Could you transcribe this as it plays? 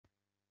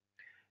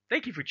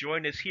Thank you for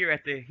joining us here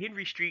at the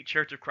Henry Street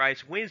Church of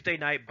Christ Wednesday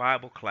night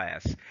Bible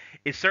class.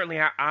 It's certainly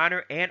our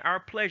honor and our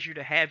pleasure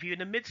to have you in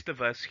the midst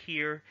of us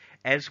here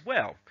as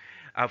well.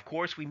 Of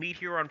course, we meet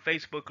here on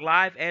Facebook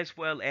Live as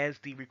well as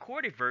the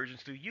recorded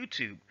versions through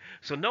YouTube.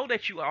 So know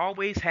that you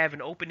always have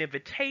an open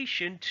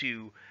invitation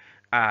to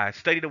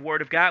study the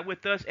Word of God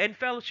with us and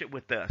fellowship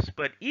with us.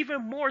 But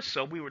even more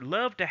so, we would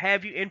love to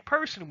have you in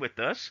person with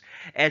us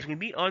as we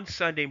meet on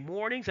Sunday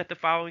mornings at the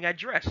following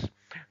address: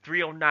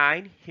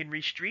 309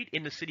 Henry Street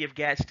in the city of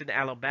Gadsden,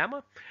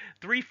 Alabama.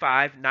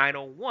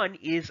 35901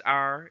 is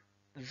our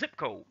zip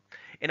code.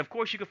 And of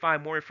course, you can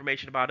find more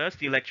information about us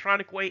the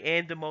electronic way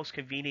and the most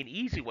convenient,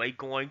 easy way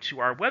going to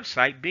our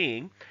website,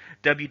 being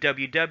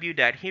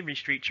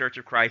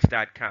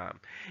www.henrystreetchurchofchrist.com.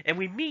 And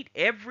we meet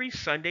every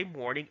Sunday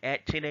morning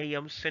at 10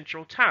 a.m.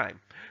 Central Time.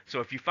 So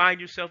if you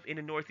find yourself in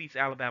the Northeast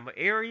Alabama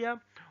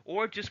area,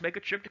 or just make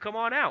a trip to come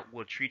on out,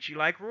 we'll treat you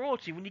like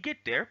royalty when you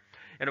get there.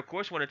 And of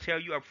course, want to tell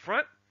you up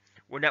front,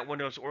 we're not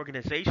one of those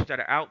organizations that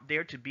are out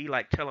there to be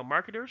like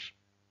telemarketers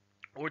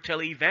or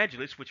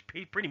televangelists, which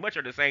pretty much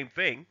are the same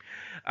thing.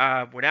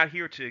 We're not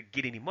here to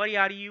get any money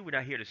out of you. We're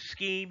not here to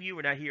scheme you.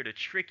 We're not here to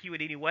trick you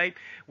in any way.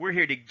 We're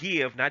here to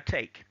give, not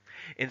take.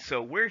 And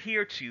so we're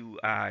here to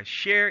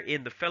share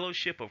in the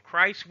fellowship of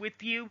Christ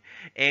with you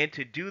and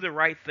to do the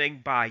right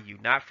thing by you,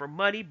 not for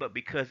money, but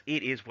because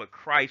it is what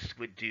Christ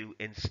would do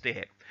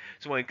instead.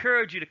 So I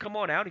encourage you to come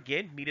on out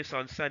again. Meet us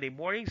on Sunday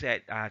mornings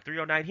at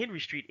 309 Henry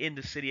Street in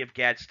the city of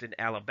Gadsden,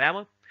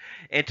 Alabama.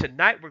 And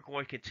tonight we're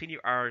going to continue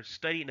our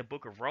study in the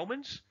book of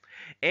Romans,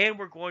 and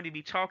we're going to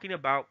be talking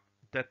about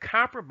the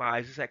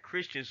compromises that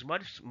Christians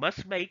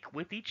must make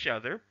with each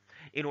other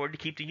in order to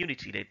keep the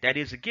unity. That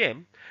is,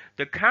 again,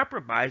 the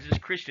compromises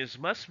Christians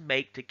must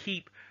make to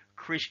keep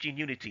Christian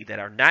unity that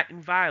are not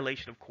in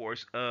violation, of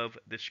course, of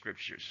the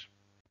scriptures.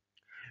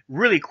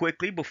 Really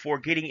quickly, before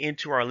getting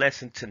into our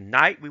lesson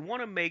tonight, we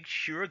want to make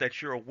sure that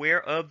you're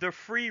aware of the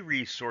free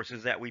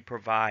resources that we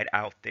provide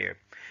out there.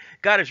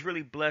 God has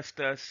really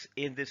blessed us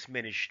in this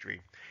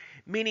ministry,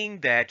 meaning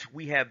that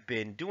we have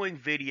been doing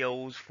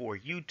videos for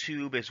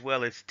YouTube as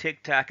well as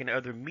TikTok and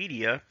other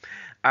media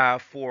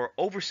for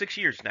over 6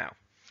 years now.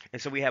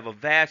 And so we have a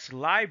vast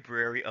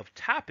library of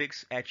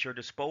topics at your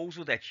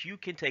disposal that you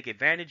can take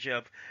advantage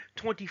of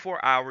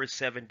 24 hours,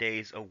 7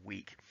 days a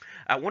week.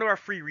 One of our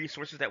free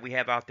resources that we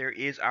have out there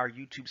is our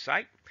YouTube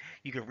site.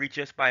 You can reach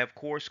us by, of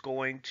course,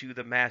 going to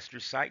the master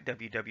site,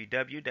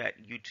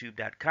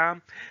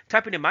 www.youtube.com,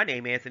 typing in my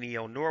name, Anthony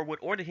L. Norwood,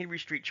 or the Henry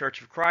Street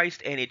Church of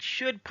Christ, and it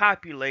should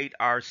populate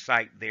our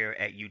site there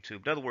at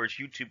YouTube. In other words,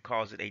 YouTube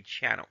calls it a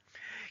channel.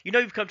 You know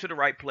you've come to the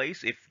right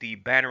place if the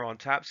banner on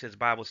top says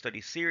Bible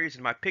Study Series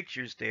and my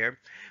picture's there,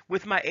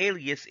 with my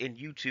alias in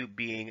YouTube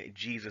being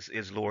Jesus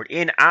is Lord,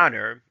 in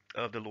honor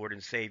of the Lord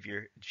and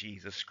Savior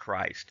Jesus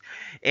Christ.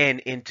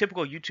 And in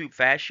typical YouTube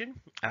fashion,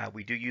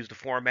 we do use the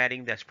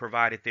formatting that's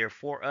provided there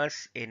for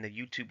us in the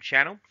YouTube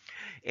channel.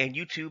 And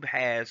YouTube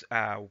has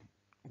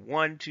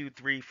one, two,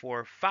 three,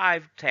 four,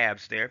 five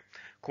tabs there.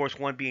 Of course,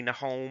 one being the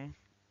home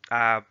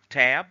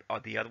tab,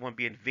 or the other one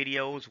being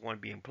videos, one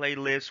being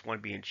playlists, one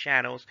being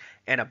channels,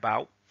 and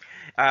about.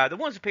 The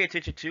ones to pay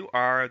attention to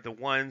are the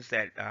ones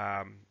that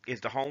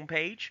is the home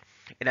page,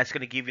 and that's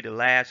going to give you the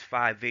last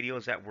 5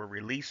 videos that were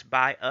released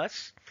by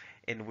us,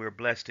 and we're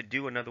blessed to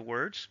do, in other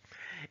words.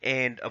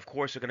 And of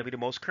course, they're going to be the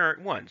most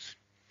current ones.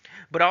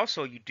 But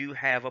also, you do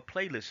have a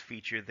playlist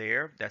feature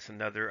there. That's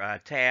another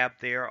tab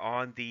there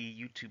on the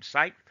YouTube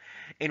site,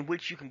 in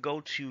which you can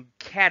go to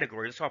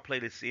categories. That's all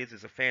playlist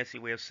is a fancy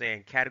way of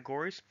saying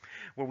categories,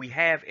 where we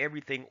have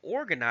everything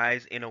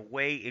organized in a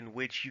way in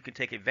which you can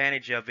take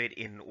advantage of it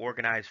in an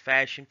organized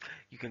fashion.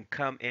 You can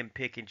come and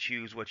pick and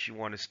choose what you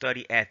want to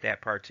study at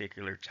that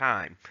particular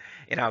time.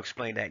 And I'll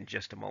explain that in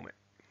just a moment.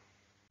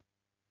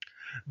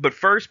 But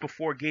first,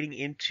 before getting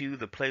into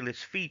the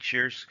playlist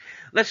features,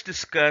 let's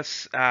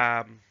discuss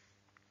the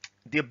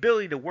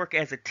ability to work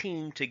as a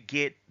team to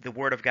get the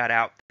Word of God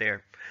out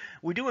there.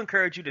 We do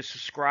encourage you to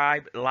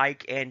subscribe,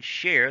 like, and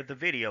share the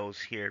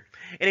videos here.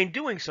 And in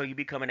doing so, you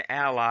become an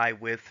ally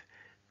with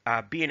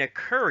being a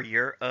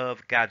courier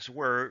of God's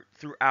Word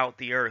throughout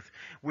the earth.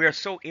 We are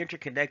so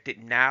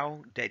interconnected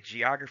now that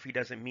geography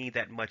doesn't mean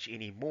that much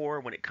anymore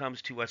when it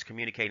comes to us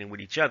communicating with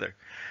each other.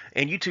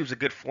 And YouTube's a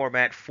good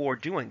format for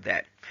doing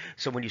that.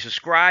 So when you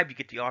subscribe, you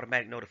get the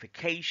automatic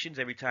notifications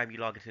every time you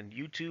log into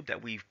YouTube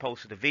that we've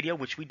posted a video,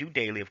 which we do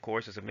daily, of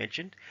course, as I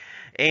mentioned.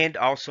 And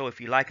also,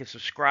 if you like and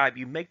subscribe,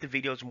 you make the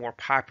videos more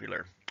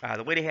popular.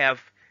 The way they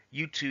have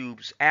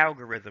YouTube's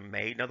algorithm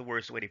made, in other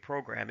words, the way they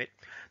program it,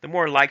 the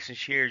more likes and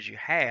shares you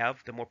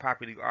have, the more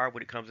popular you are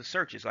when it comes to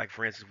searches. Like,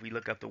 for instance, if we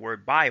look up the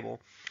word Bible,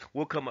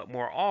 we'll come up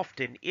more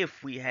often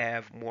if we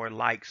have more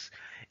likes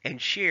and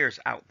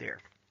shares out there.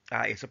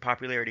 It's a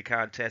popularity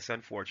contest,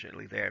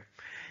 unfortunately, there.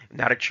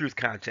 Not a truth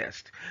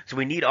contest. So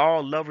we need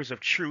all lovers of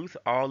truth,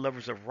 all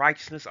lovers of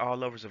righteousness, all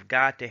lovers of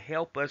God to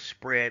help us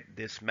spread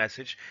this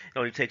message. It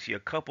only takes you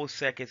a couple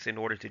seconds in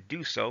order to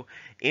do so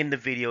in the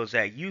videos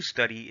that you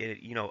study,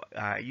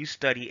 you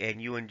study and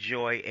you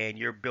enjoy and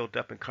you're built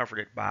up and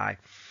comforted by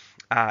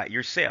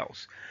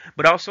yourselves.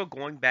 But also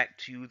going back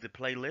to the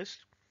playlist,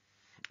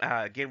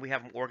 again, we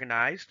have them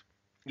organized.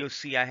 You'll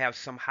see I have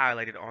some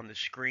highlighted on the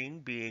screen,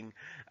 being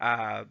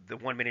the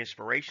 1 minute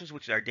inspirations,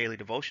 which is our daily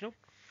devotional.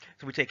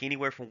 So we take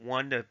anywhere from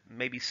 1 to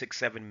maybe 6,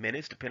 7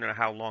 minutes, depending on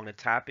how long the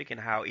topic and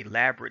how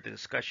elaborate the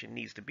discussion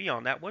needs to be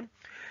on that one.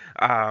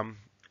 Um,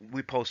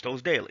 we post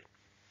those daily,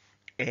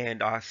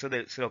 and so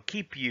they'll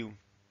keep you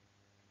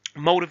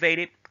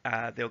motivated.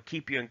 They'll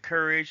keep you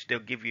encouraged. They'll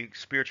give you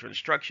spiritual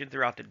instruction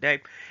throughout the day.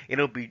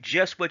 It'll be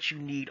just what you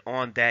need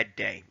on that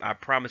day. I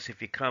promise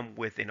if you come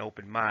with an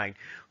open mind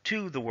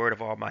to the Word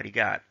of Almighty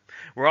God.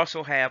 We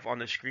also have on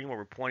the screen where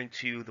we're pointing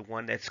to the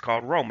one that's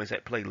called Romans,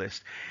 that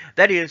playlist.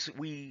 That is,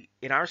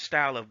 in our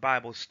style of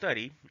Bible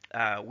study,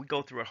 we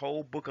go through a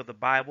whole book of the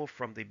Bible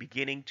from the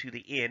beginning to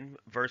the end,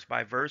 verse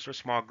by verse, or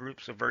small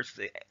groups of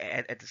verses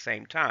at the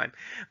same time.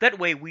 That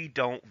way we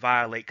don't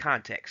violate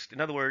context.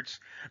 In other words,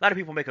 a lot of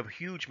people make a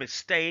huge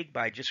mistake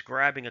by just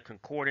grabbing a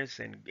concordance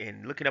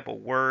and looking up a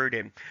word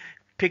and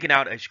picking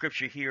out a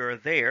scripture here or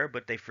there,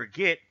 but they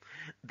forget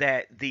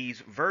that these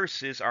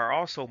verses are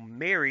also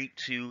married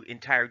to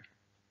entire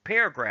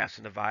paragraphs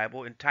in the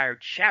Bible, entire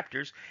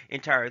chapters,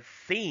 entire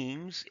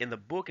themes in the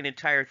book, an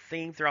entire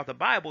theme throughout the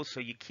Bible. So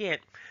you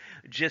can't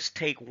just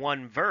take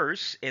one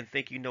verse and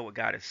think you know what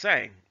God is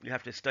saying. You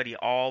have to study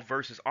all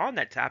verses on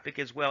that topic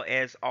as well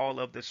as all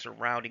of the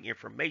surrounding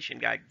information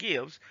God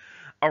gives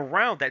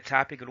around that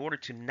topic in order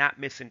to not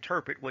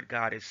misinterpret what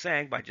God is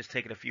saying by just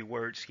taking a few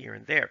words here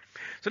and there.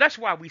 So that's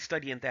why we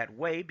study in that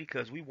way,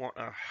 because we want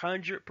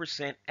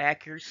 100%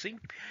 accuracy,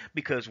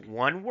 because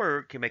one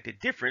word can make the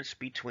difference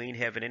between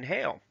heaven and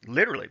hell,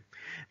 literally.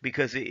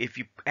 Because if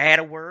you add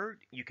a word,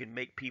 you can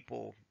make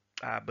people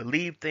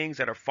believe things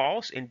that are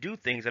false and do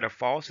things that are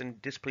false and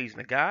displeasing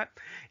to God.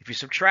 If you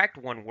subtract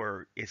one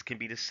word, it can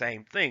be the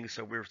same thing.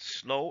 So we're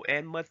slow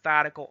and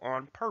methodical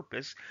on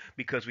purpose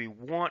because we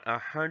want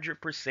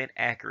 100%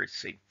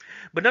 accuracy.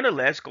 But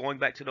nonetheless, going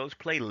back to those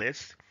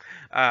playlists,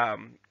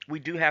 we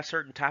do have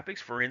certain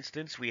topics. For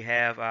instance, we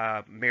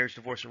have marriage,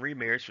 divorce, and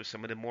remarriage for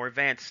some of the more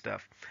advanced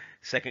stuff.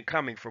 Second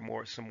coming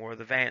for some more of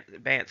the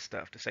advanced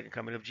stuff. The second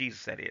coming of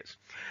Jesus, that is.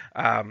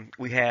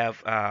 We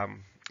have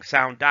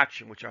sound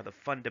doctrine, which are the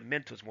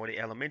fundamentals, more the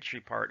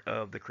elementary part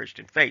of the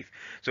Christian faith.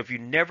 So if you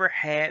never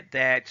had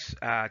that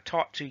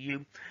taught to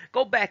you,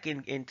 go back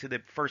into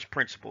the first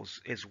principles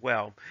as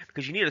well,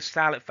 because you need a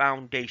solid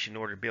foundation in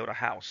order to build a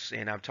house.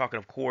 And I'm talking,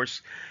 of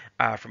course,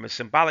 from a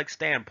symbolic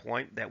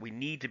standpoint, that we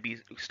need to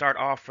start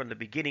off from the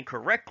beginning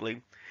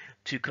correctly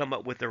to come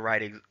up with the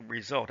right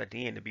result at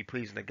the end, to be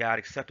pleasing to God,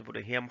 acceptable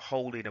to Him,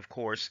 holy, and of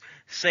course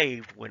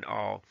saved when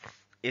all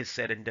is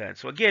said and done.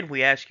 So again,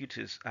 we ask you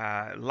to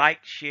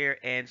like, share,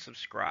 and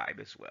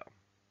subscribe as well.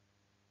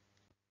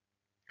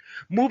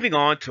 Moving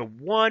on to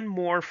one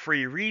more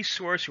free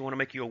resource we want to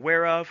make you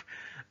aware of.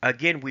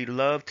 Again, we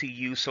love to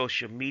use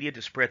social media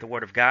to spread the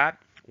word of God.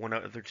 One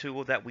other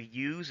tool that we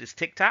use is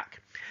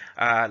TikTok.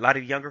 A lot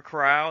of younger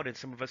crowd and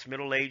some of us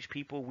middle-aged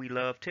people, we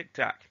love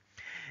TikTok.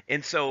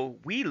 And so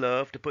we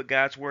love to put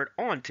God's word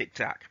on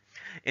TikTok.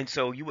 And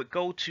so you would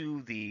go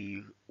to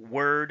the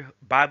word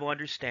Bible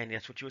understanding.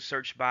 That's what you would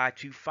search by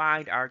to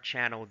find our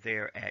channel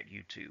there at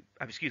YouTube.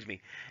 Excuse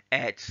me,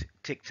 at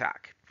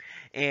TikTok.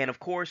 And of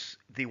course,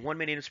 the 1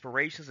 minute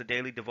inspirations, the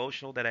daily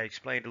devotional that I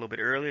explained a little bit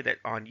earlier, that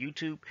on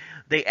YouTube,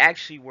 they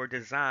actually were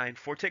designed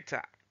for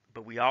TikTok,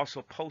 but we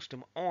also post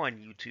them on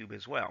YouTube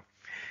as well.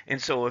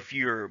 And so if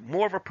you're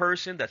more of a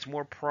person that's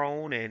more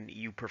prone and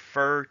you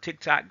prefer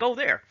TikTok, go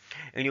there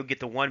and you'll get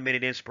the 1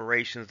 minute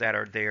inspirations that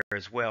are there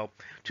as well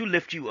to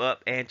lift you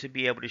up and to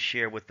be able to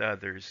share with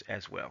others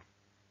as well.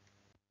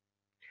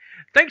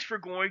 Thanks for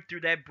going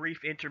through that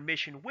brief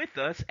intermission with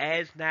us,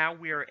 as now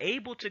we are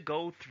able to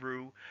go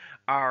through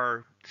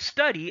our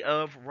study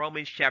of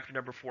Romans chapter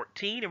number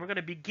 14, and we're going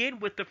to begin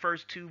with the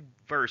first two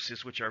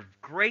verses, which are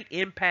great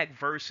impact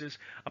verses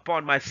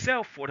upon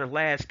myself for the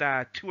last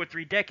 2 or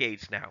 3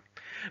 decades now.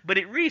 But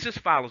it reads as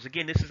follows.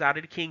 Again, this is out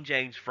of the King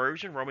James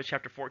Version. Romans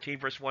chapter 14,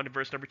 verse 1 to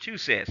verse number 2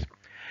 says,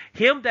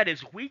 "Him that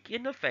is weak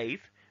in the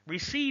faith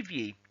receive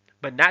ye,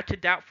 but not to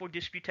doubtful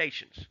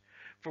disputations.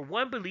 For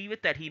one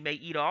believeth that he may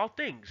eat all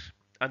things,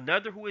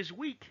 another who is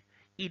weak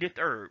eateth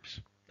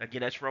herbs." Again,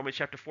 that's Romans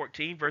chapter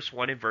 14, verse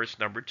 1 and verse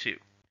number 2.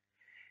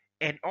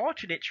 An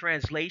alternate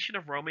translation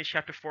of Romans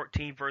chapter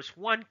 14, verse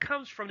 1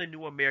 comes from the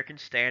New American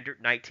Standard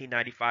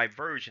 1995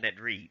 version that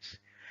reads,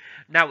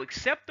 "Now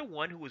accept the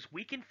one who is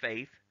weak in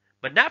faith,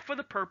 but not for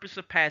the purpose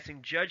of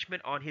passing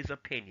judgment on his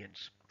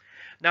opinions."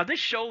 Now, this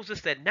shows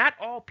us that not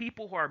all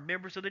people who are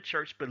members of the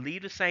church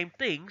believe the same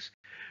things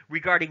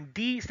regarding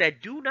deeds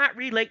that do not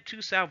relate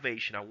to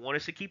salvation. I want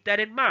us to keep that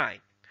in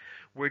mind.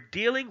 We're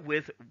dealing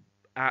with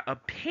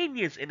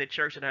opinions in the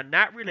church that are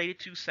not related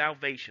to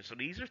salvation. So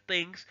these are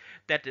things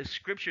that the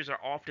scriptures are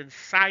often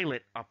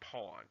silent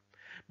upon.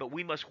 But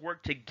we must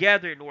work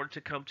together in order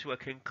to come to a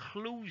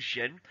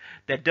conclusion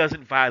that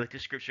doesn't violate the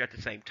scripture at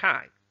the same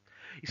time.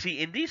 You see,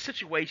 in these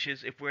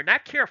situations, if we're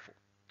not careful,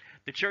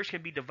 The church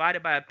can be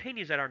divided by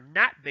opinions that are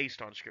not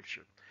based on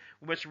Scripture.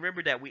 We must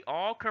remember that we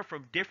all come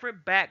from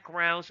different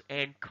backgrounds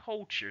and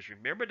cultures.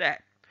 Remember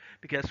that,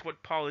 because that's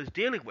what Paul is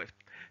dealing with.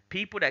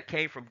 People that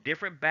came from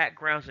different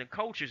backgrounds and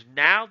cultures,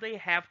 now they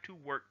have to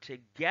work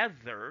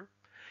together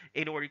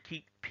in order to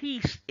keep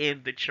peace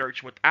in the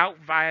church without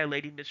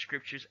violating the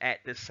Scriptures at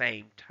the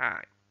same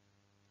time.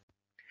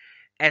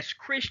 As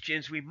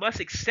Christians, we must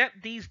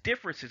accept these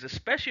differences,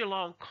 especially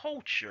along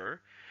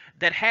culture,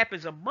 that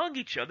happens among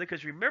each other.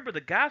 Because remember,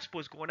 the gospel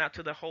is going out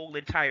to the whole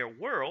entire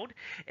world,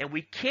 and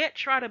we can't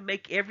try to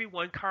make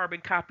everyone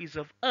carbon copies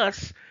of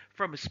us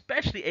from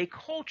especially a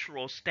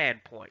cultural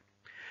standpoint.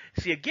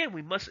 See, again,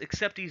 we must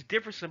accept these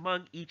differences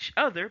among each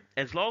other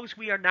as long as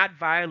we are not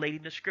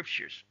violating the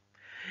Scriptures.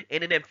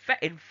 And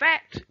in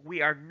fact,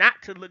 we are not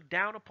to look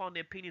down upon the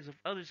opinions of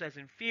others as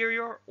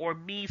inferior or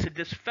means to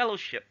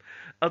disfellowship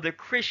other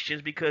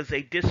Christians because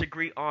they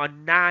disagree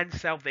on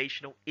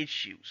non-salvational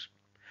issues.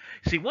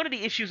 See, one of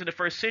the issues in the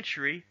first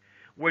century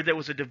where there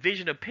was a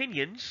division of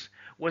opinions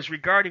was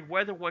regarding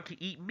whether one could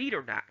eat meat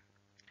or not.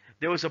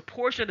 There was a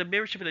portion of the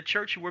membership in the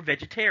church who were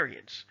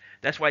vegetarians.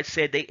 That's why it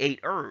said they ate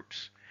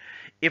herbs.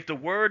 If the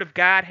word of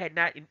God had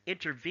not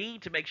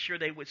intervened to make sure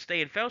they would stay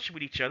in fellowship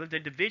with each other,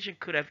 then division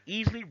could have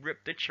easily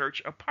ripped the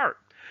church apart.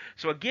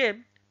 So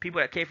again,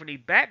 people that came from these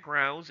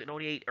backgrounds and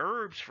only ate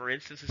herbs, for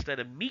instance, instead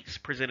of meats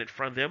presented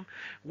from them,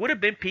 would have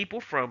been people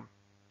from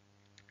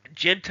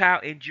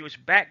Gentile and Jewish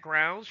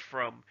backgrounds,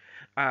 from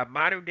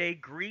modern day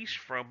Greece,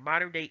 from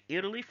modern day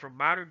Italy, from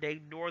modern day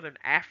Northern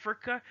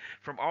Africa,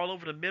 from all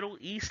over the Middle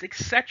East,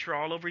 etc.,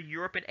 all over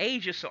Europe and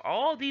Asia. So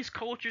all these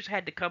cultures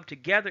had to come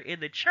together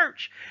in the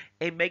church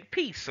and make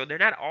peace. So they're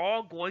not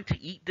all going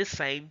to eat the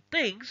same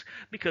things,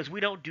 because we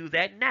don't do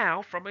that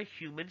now from a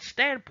human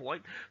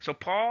standpoint. So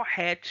Paul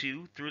had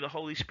to, through the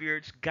Holy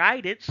Spirit's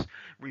guidance,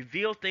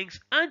 reveal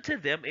things unto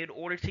them in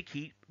order to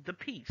keep the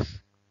peace.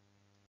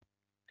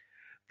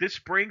 This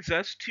brings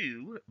us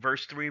to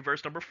verse 3 and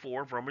verse number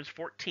 4 of Romans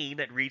 14,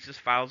 that reads as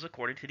follows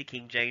according to the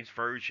King James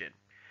Version.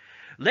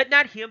 Let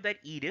not him that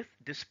eateth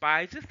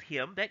despiseth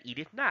him that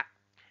eateth not,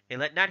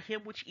 and let not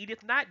him which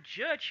eateth not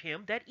judge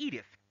him that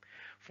eateth,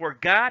 for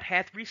God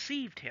hath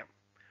received him.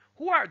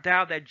 Who art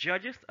thou that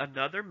judgest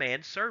another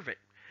man's servant?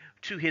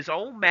 To his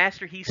own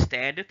master he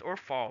standeth or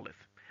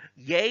falleth.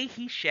 Yea,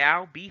 he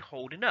shall be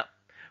holden up,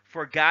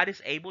 for God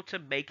is able to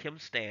make him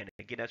stand.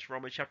 Again, that's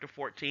Romans chapter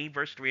 14,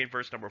 verse 3 and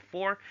verse number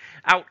 4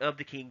 out of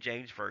the King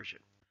James Version.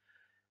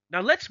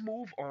 Now let's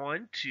move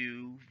on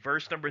to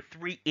verse number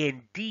 3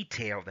 in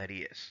detail, that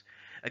is.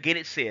 Again,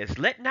 it says,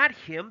 let not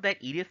him that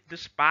eateth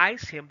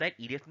despise him that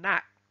eateth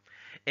not,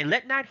 and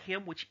let not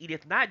him which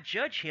eateth not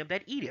judge him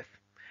that eateth,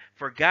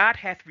 for God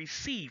hath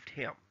received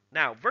him.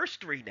 Now, verse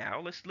 3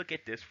 now, let's look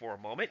at this for a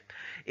moment,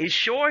 is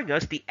showing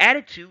us the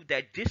attitude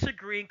that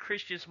disagreeing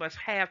Christians must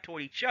have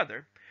toward each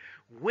other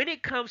when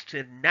it comes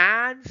to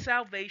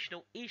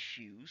non-salvational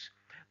issues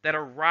that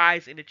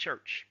arise in the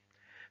church.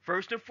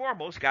 First and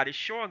foremost, God is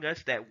showing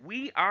us that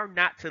we are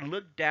not to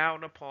look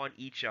down upon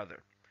each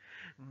other.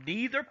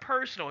 Neither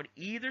person on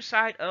either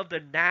side of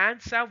the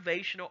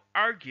non-salvational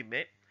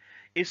argument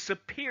is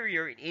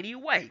superior in any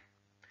way,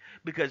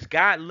 because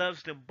God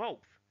loves them both.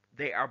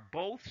 They are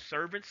both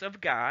servants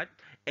of God,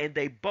 and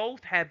they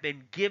both have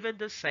been given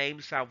the same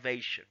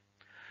salvation.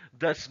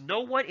 Thus,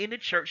 no one in the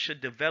church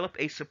should develop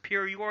a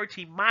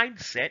superiority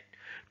mindset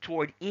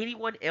toward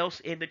anyone else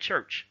in the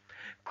church.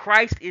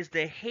 Christ is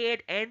the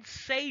head and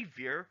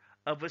savior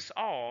of us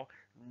all,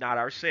 not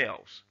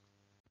ourselves.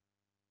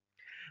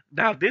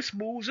 Now, this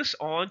moves us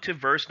on to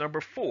verse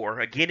number 4.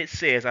 Again, it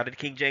says out of the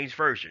King James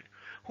Version,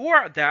 who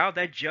art thou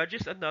that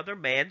judgest another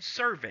man's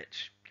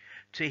servant?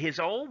 To his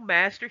own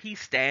master he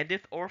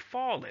standeth or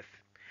falleth.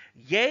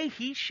 Yea,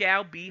 he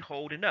shall be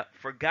holden up,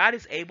 for God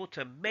is able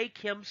to make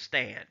him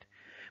stand.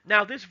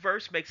 Now, this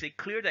verse makes it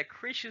clear that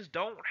Christians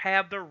don't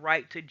have the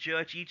right to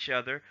judge each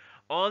other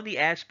on the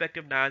aspect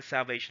of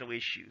non-salvational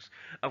issues.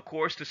 Of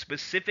course, the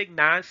specific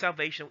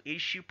non-salvational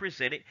issue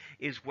presented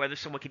is whether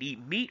someone can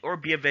eat meat or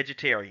be a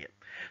vegetarian.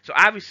 So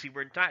obviously,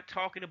 we're not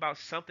talking about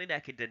something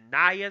that can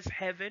deny us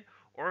heaven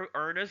or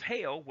earn us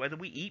hell, whether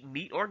we eat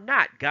meat or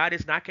not. God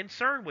is not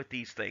concerned with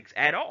these things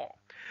at all.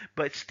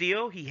 But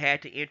still, he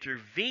had to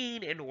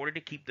intervene in order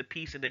to keep the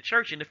peace in the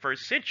church in the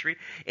first century.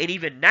 And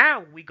even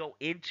now, we go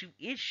into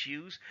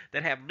issues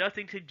that have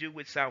nothing to do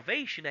with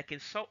salvation that can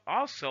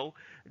also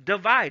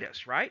divide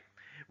us, right?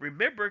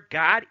 Remember,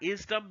 God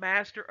is the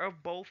master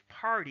of both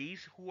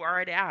parties who are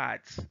at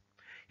odds.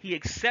 He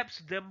accepts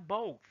them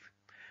both.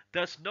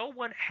 Thus, no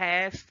one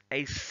has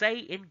a say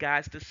in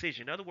God's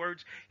decision. In other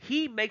words,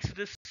 he makes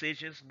the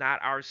decisions,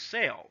 not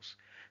ourselves.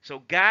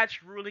 So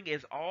God's ruling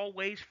is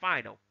always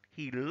final.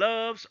 He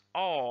loves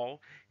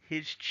all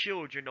his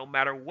children, no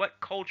matter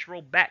what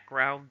cultural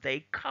background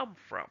they come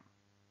from.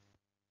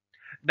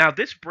 Now,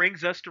 this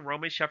brings us to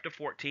Romans chapter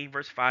 14,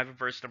 verse 5 and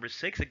verse number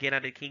 6. Again, out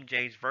of the King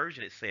James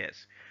Version, it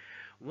says,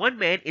 one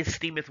man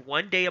esteemeth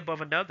one day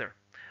above another,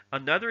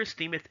 another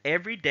esteemeth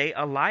every day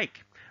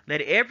alike.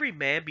 Let every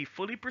man be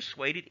fully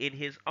persuaded in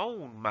his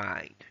own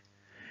mind.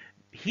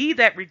 He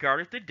that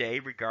regardeth the day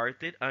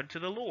regardeth it unto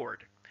the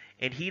Lord,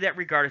 and he that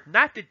regardeth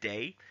not the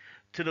day,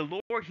 to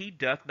the Lord he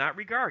doth not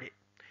regard it.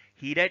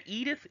 He that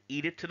eateth,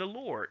 eateth to the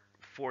Lord,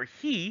 for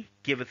he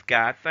giveth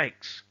God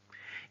thanks.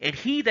 And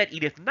he that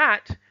eateth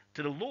not,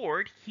 to the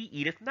Lord he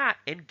eateth not,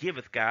 and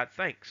giveth God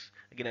thanks.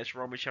 Again, that's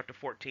Romans chapter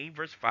 14,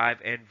 verse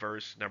 5 and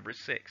verse number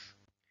 6.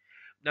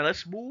 Now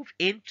let's move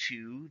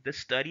into the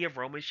study of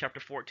Romans chapter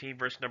 14,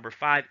 verse number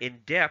 5 in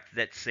depth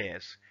that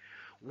says,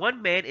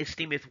 one man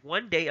esteemeth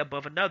one day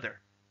above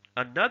another,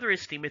 another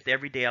esteemeth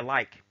every day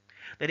alike.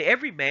 Let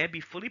every man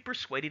be fully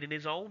persuaded in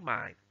his own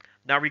mind.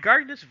 Now,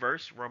 regarding this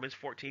verse, Romans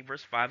 14,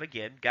 verse 5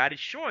 again, God is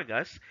showing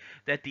us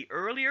that the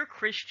earlier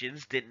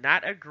Christians did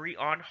not agree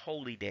on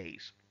holy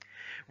days.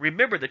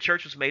 Remember, the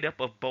church was made up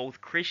of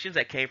both Christians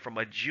that came from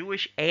a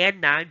Jewish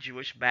and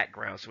non-Jewish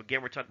background. So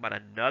again, we're talking about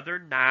another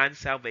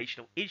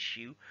non-salvational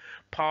issue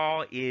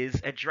Paul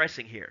is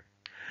addressing here.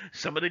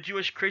 Some of the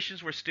Jewish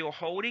Christians were still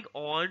holding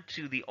on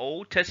to the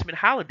Old Testament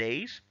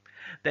holidays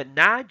that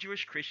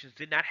non-Jewish Christians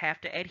did not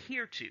have to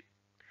adhere to.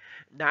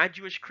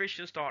 Non-Jewish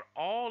Christians thought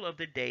all of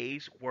the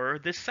days were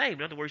the same.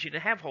 In other words, you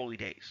didn't have holy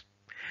days.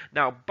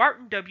 Now,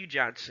 Barton W.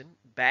 Johnson,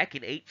 back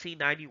in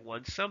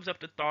 1891, sums up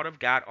the thought of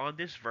God on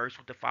this verse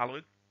with the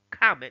following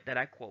comment that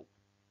I quote: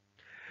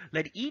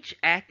 let each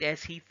act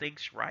as he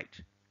thinks right.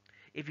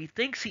 If he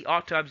thinks he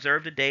ought to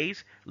observe the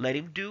days, let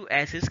him do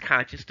as his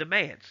conscience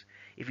demands.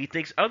 If he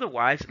thinks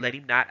otherwise, let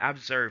him not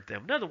observe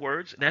them. In other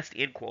words, and that's the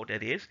end quote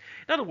that is,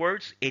 in other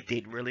words, it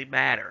didn't really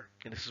matter.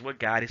 And this is what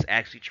God is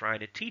actually trying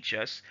to teach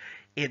us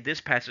in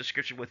this passage of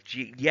scripture with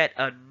yet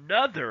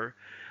another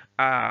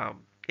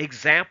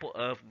example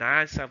of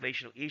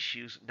non-salvational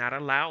issues, not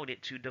allowing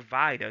it to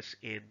divide us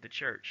in the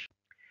church.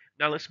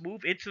 Now let's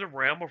move into the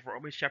realm of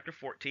Romans chapter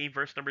 14,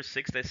 verse number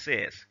 6 that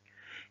says,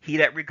 he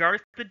that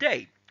regardeth the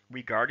day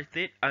regardeth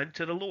it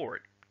unto the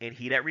Lord, and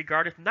he that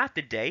regardeth not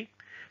the day,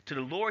 to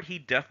the Lord he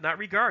doth not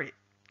regard it.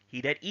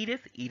 He that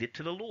eateth, eateth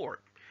to the Lord,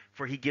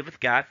 for he giveth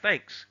God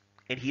thanks.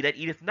 And he that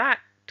eateth not,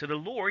 to the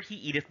Lord he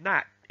eateth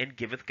not, and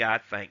giveth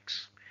God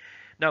thanks.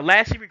 Now,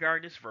 lastly,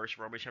 regarding this verse,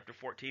 Romans chapter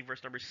 14,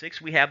 verse number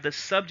 6, we have the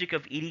subject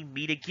of eating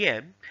meat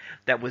again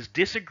that was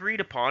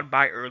disagreed upon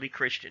by early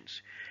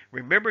Christians.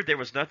 Remember, there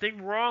was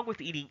nothing wrong with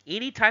eating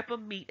any type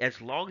of meat as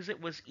long as it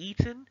was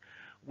eaten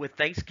with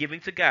thanksgiving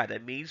to God.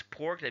 That means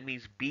pork, that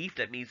means beef,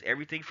 that means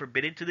everything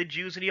forbidden to the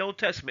Jews in the Old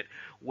Testament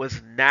was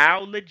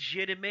now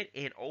legitimate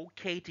and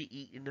okay to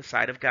eat in the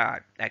sight of God.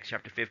 Acts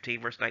chapter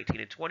 15, verse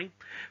 19 and 20.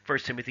 1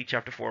 Timothy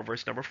chapter 4,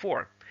 verse number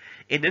 4.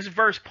 In this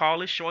verse,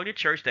 Paul is showing the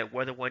church that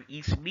whether one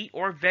eats meat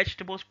or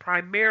vegetables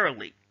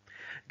primarily,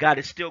 God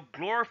is still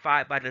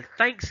glorified by the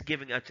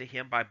thanksgiving unto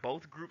him by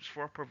both groups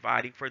for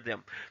providing for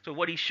them. So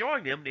what he's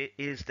showing them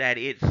is that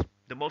it's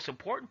the most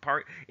important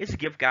part is to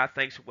give God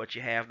thanks for what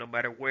you have, no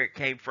matter where it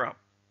came from.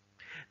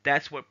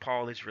 That's what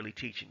Paul is really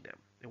teaching them.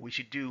 And we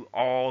should do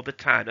all the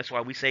time. That's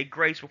why we say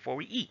grace before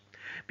we eat,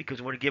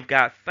 because we want to give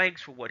God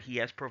thanks for what he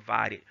has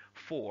provided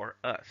for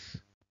us.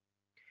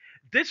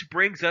 This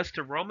brings us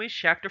to Romans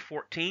chapter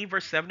 14,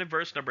 verse 7 and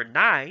verse number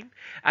 9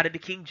 out of the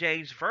King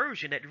James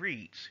Version that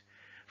reads,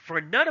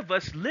 for none of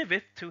us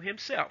liveth to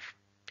himself,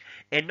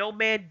 and no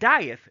man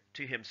dieth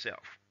to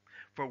himself.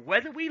 For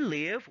whether we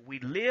live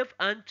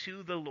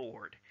unto the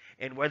Lord,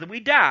 and whether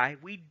we die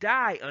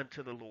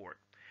unto the Lord.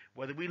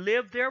 Whether we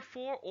live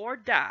therefore or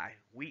die,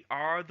 we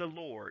are the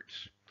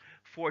Lord's.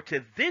 For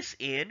to this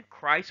end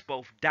Christ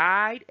both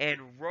died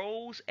and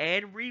rose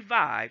and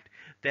revived,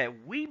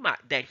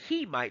 that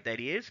he might, that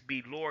is,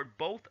 be Lord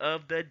both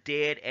of the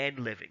dead and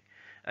living.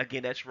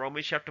 Again, that's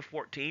Romans chapter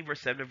 14,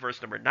 verse 7 and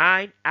verse number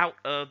 9 out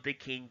of the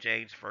King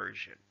James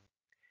Version.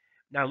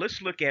 Now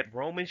let's look at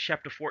Romans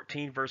chapter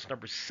 14, verse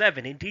number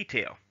 7 in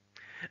detail.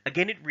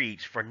 Again it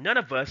reads, for none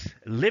of us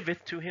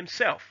liveth to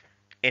himself,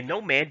 and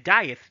no man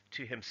dieth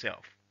to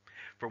himself.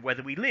 For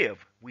whether we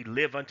live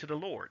unto the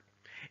Lord,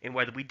 and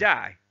whether we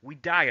die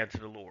unto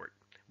the Lord.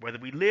 Whether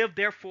we live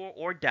therefore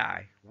or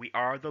die, we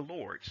are the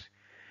Lord's.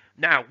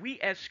 Now, we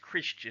as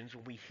Christians,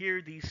 when we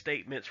hear these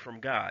statements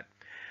from God,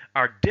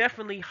 are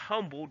definitely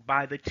humbled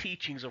by the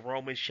teachings of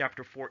Romans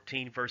chapter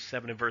 14, verse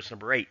 7 and verse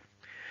number 8.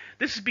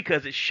 This is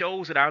because it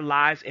shows that our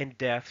lives and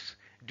deaths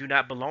do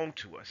not belong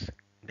to us.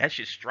 That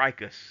should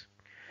strike us,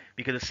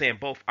 because it's saying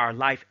both our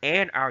life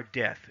and our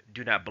death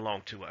do not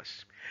belong to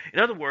us. In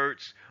other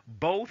words,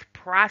 both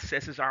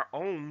processes are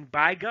owned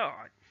by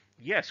God.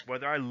 Yes,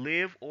 whether I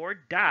live or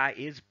die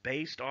is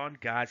based on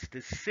God's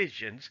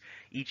decisions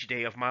each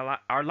day of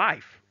our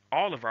life.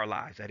 All of our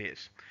lives, that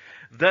is.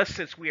 Thus,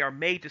 since we are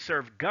made to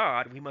serve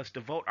God, we must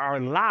devote our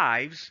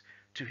lives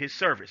to his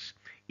service.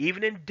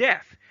 Even in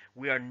death,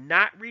 we are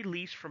not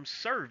released from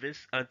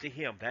service unto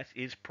him. That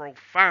is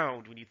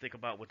profound when you think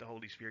about what the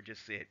Holy Spirit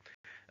just said.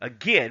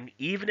 Again,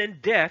 even in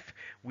death,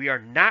 we are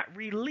not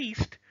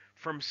released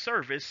from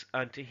service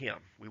unto him.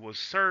 We will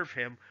serve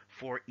him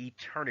for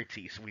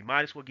eternity. So we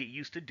might as well get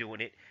used to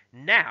doing it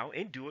now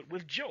and do it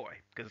with joy,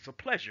 because it's a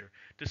pleasure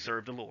to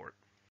serve the Lord.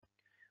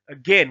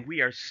 Again,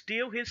 we are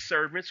still his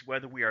servants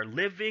whether we are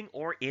living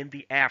or in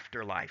the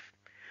afterlife.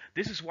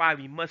 This is why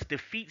we must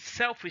defeat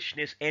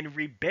selfishness and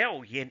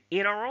rebellion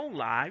in our own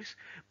lives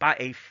by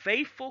a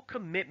faithful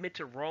commitment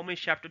to Romans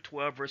chapter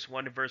 12, verse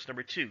 1 to verse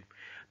number 2,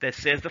 that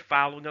says the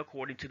following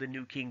according to the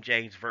New King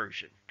James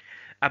Version.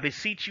 I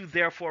beseech you,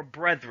 therefore,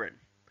 brethren,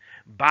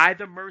 by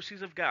the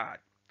mercies of God,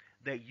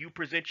 that you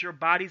present your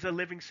bodies a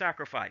living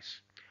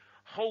sacrifice,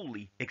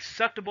 holy,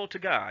 acceptable to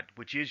God,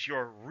 which is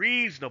your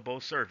reasonable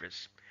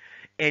service.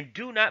 And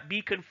do not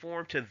be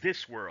conformed to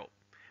this world,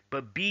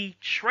 but be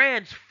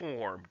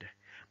transformed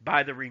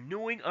by the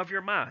renewing of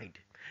your mind,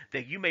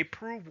 that you may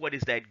prove what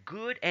is that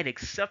good and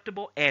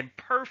acceptable and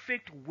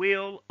perfect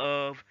will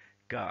of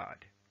God.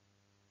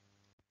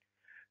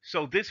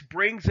 So this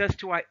brings us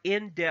to our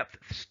in-depth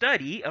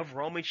study of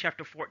Romans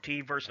chapter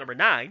 14, verse number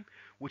 9,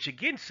 which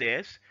again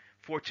says,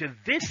 for to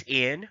this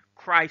end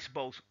Christ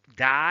both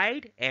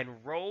died and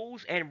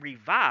rose and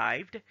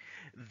revived,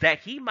 that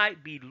he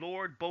might be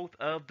Lord both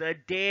of the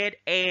dead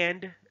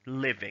and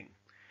living.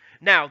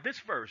 Now, this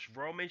verse,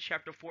 Romans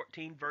chapter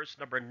 14, verse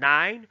number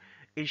 9,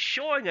 is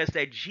showing us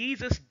that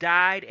Jesus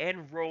died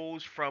and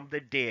rose from the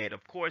dead.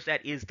 Of course,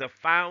 that is the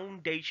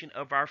foundation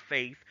of our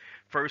faith,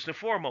 first and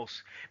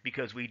foremost,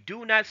 because we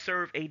do not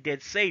serve a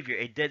dead Savior.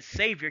 A dead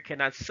Savior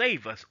cannot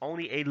save us,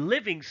 only a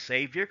living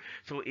Savior.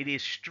 So it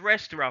is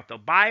stressed throughout the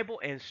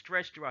Bible and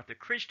stressed throughout the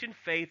Christian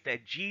faith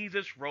that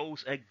Jesus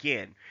rose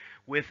again.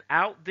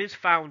 Without this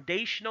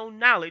foundational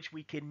knowledge,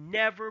 we can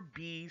never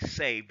be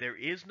saved. There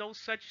is no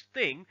such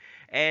thing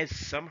as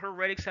some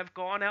heretics have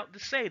gone out to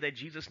say that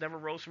Jesus never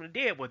rose from the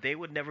dead. Well, they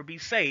would never be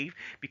saved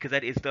because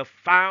that is the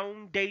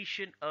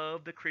foundation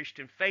of the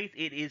Christian faith.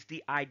 It is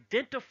the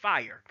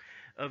identifier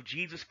of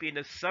Jesus being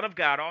the Son of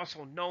God,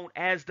 also known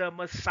as the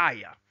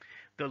Messiah,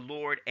 the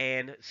Lord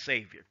and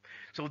Savior.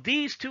 So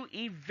these two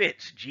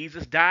events,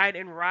 Jesus died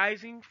and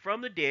rising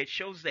from the dead,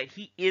 shows that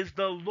he is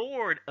the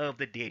Lord of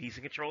the dead. He's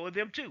in control of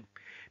them too,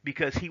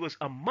 because he was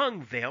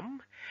among them,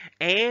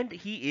 and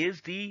he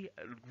is the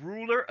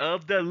ruler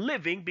of the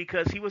living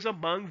because he was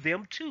among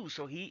them too.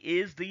 So he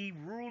is the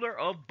ruler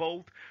of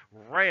both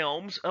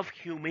realms of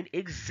human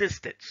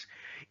existence.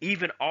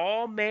 Even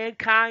all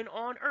mankind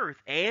on earth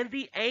and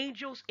the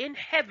angels in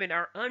heaven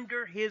are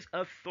under his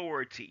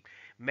authority.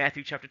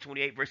 Matthew chapter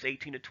 28, verse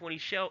 18 to 20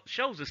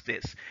 shows us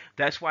this.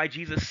 That's why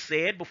Jesus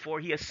said before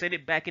he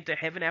ascended back into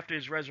heaven after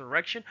his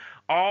resurrection,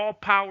 all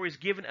power is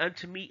given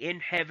unto me in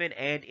heaven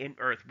and in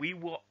earth. We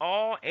will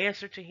all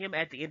answer to him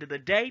at the end of the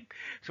day.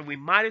 So we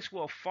might as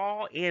well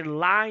fall in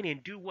line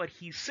and do what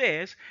he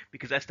says,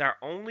 because that's our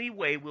only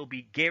way we'll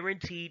be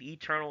guaranteed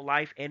eternal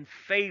life and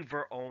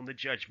favor on the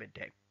judgment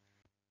day.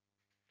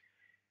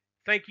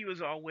 Thank you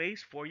as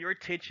always for your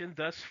attention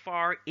thus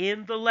far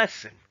in the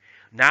lesson.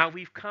 Now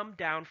we've come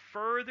down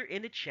further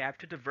in the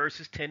chapter to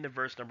verses 10 to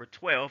verse number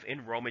 12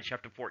 in Romans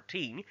chapter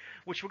 14,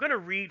 which we're going to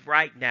read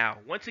right now.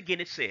 Once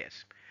again it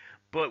says,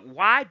 but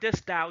why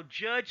dost thou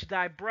judge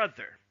thy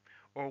brother?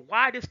 Or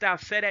why dost thou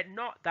set at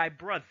naught thy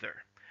brother?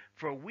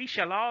 For we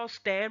shall all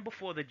stand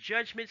before the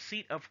judgment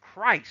seat of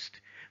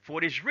Christ.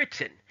 For it is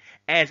written,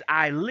 as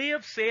I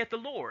live, saith the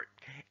Lord,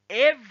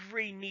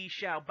 every knee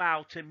shall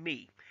bow to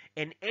me,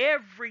 and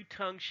every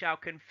tongue shall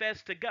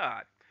confess to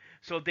God.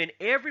 So then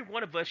every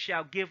one of us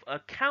shall give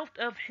account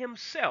of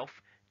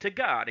himself to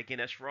God. Again,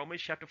 that's Romans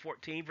chapter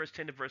 14, verse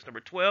 10 to verse number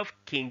 12,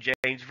 King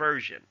James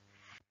Version.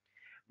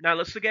 Now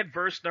let's look at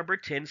verse number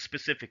 10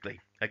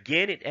 specifically.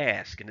 Again, it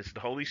asks, and it's the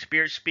Holy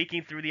Spirit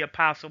speaking through the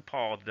Apostle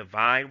Paul, the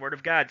divine word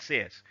of God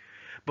says,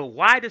 but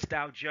why dost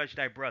thou judge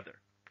thy brother?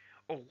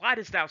 Or why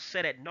dost thou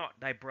set at naught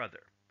thy brother?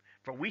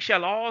 For we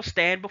shall all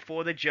stand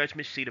before the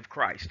judgment seat of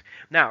Christ.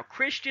 Now,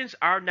 Christians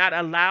are not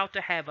allowed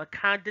to have a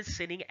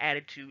condescending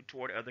attitude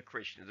toward other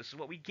Christians. This is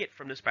what we get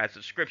from this passage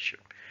of Scripture.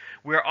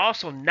 We are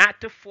also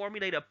not to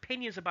formulate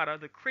opinions about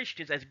other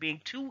Christians as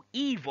being too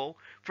evil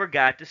for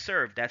God to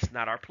serve. That's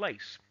not our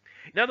place.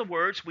 In other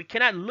words, we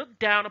cannot look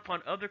down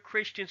upon other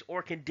Christians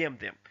or condemn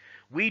them.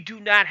 We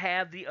do not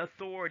have the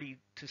authority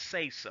to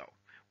say so.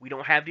 We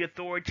don't have the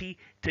authority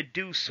to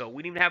do so.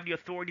 We don't even have the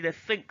authority to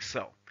think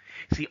so.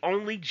 See,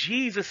 only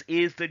Jesus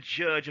is the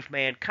judge of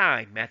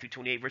mankind. Matthew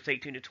 28, verse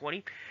 18 to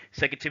 20.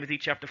 2 Timothy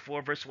chapter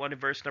 4, verse 1 and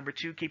verse number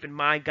 2. Keep in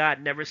mind, God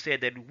never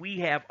said that we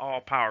have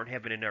all power in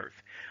heaven and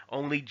earth.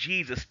 Only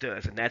Jesus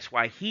does, and that's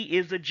why he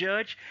is the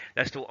judge.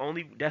 That's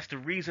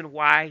the reason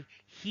why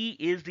he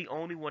is the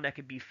only one that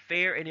can be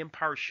fair and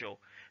impartial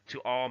to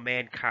all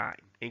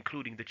mankind,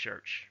 including the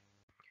church.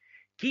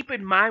 Keep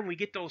in mind, when we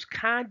get those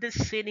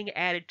condescending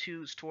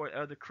attitudes toward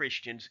other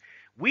Christians,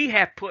 we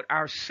have put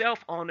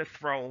ourselves on the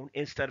throne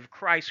instead of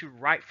Christ, who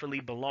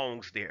rightfully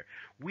belongs there.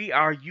 We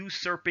are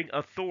usurping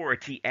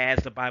authority,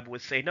 as the Bible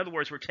would say. In other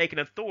words, we're taking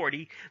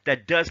authority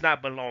that does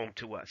not belong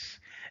to us.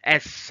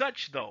 As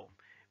such, though,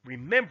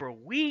 remember,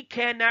 we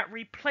cannot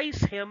replace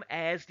him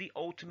as the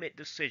ultimate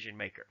decision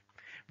maker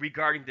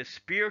regarding the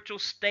spiritual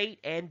state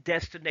and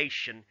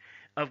destination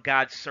of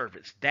God's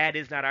servants. That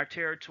is not our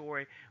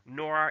territory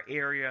nor our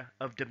area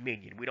of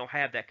dominion. We don't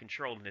have that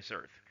control in this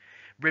earth.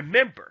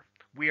 Remember,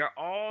 we are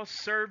all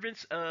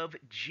servants of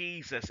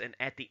Jesus, and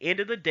at the end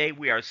of the day,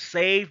 we are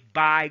saved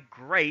by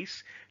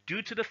grace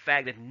due to the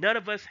fact that none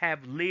of us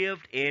have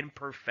lived in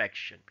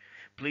perfection.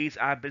 Please,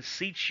 I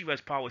beseech you,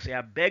 as Paul would say,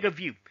 I beg of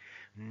you,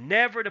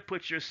 never to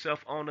put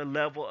yourself on the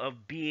level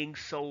of being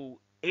so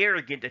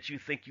arrogant that you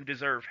think you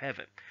deserve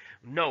heaven.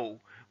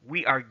 No,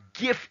 we are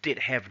gifted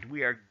heaven.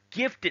 We are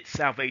gifted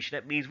salvation.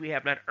 That means we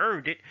have not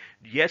earned it.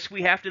 Yes,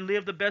 we have to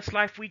live the best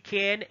life we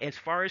can as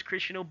far as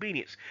Christian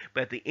obedience.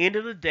 But at the end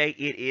of the day,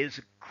 it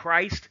is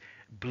Christ's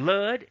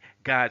blood,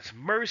 God's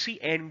mercy,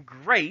 and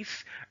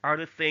grace are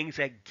the things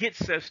that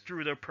gets us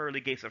through the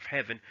pearly gates of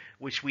heaven,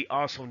 which we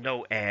also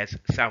know as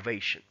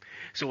salvation.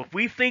 So if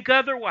we think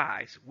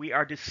otherwise, we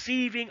are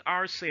deceiving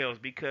ourselves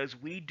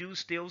because we do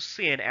still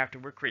sin after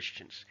we're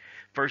Christians.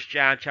 1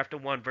 John chapter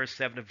 1, verse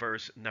 7 to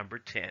verse number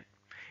 10.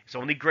 It's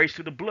only grace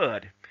through the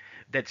blood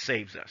that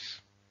saves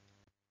us.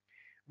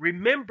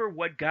 Remember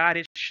what God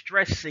is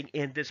stressing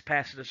in this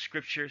passage of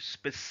Scripture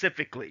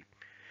specifically.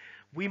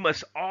 We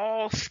must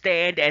all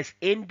stand as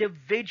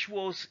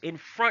individuals in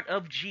front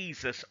of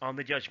Jesus on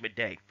the judgment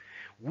day.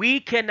 We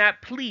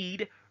cannot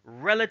plead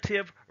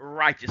relative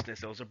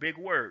righteousness. Those are big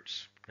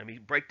words. Let me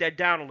break that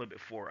down a little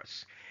bit for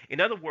us. In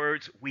other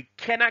words, we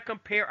cannot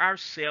compare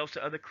ourselves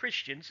to other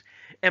Christians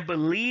and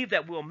believe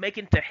that we'll make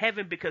it to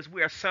heaven because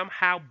we are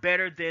somehow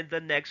better than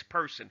the next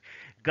person.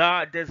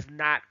 God does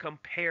not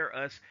compare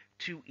us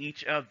to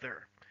each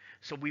other.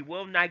 So we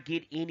will not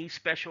get any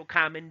special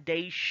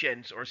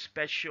commendations or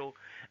special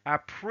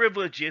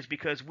privileges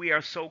because we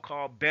are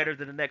so-called better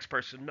than the next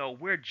person. No,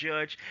 we're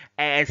judged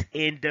as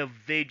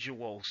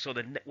individuals. So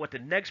what the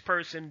next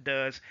person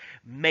does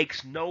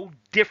makes no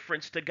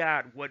difference to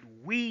God. What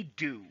we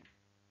do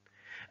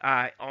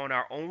on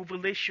our own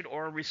volition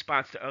or in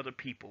response to other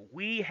people.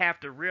 We have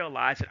to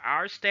realize that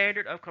our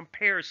standard of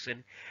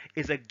comparison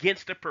is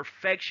against the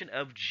perfection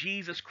of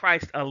Jesus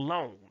Christ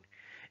alone.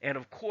 And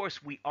of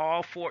course, we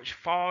all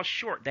fall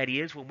short. That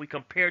is, when we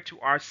compare to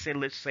our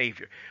sinless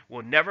Savior.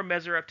 We'll never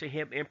measure up to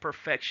Him in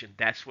perfection.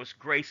 That's what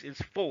grace is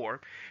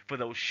for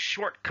those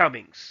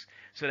shortcomings.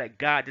 So that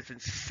God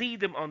doesn't see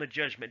them on the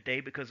judgment day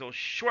because those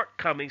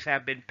shortcomings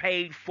have been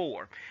paid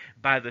for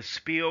by the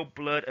spilled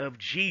blood of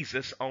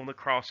Jesus on the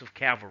cross of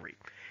Calvary.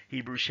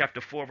 Hebrews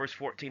chapter 4, verse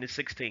 14 to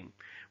 16.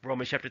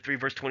 Romans chapter 3,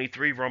 verse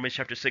 23. Romans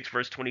chapter 6,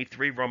 verse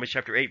 23. Romans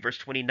chapter 8, verse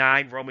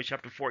 29. Romans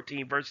chapter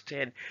 14, verse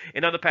 10.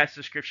 And other passages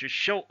of Scripture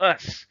show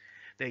us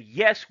that,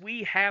 yes,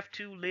 we have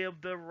to live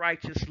the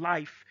righteous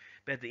life,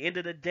 but at the end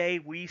of the day,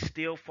 we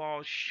still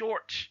fall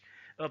short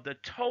of the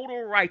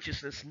total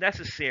righteousness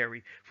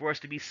necessary for us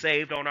to be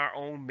saved on our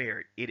own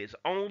merit. It is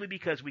only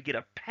because we get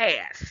a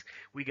pass,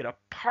 we get a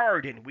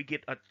pardon, we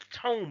get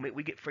atonement,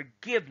 we get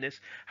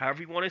forgiveness,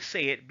 however you want to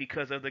say it,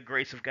 because of the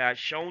grace of God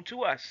shown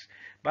to us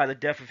by the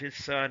death of His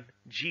Son,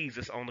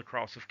 Jesus, on the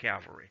cross of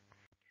Calvary.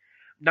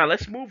 Now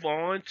let's move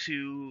on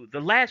to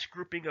the last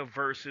grouping of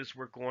verses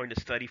we're going to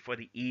study for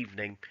the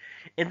evening,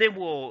 and then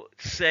we'll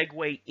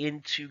segue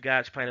into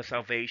God's plan of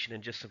salvation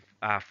and just some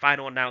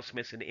final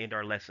announcements and end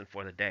our lesson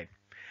for the day.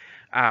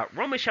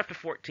 Romans chapter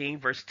 14,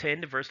 verse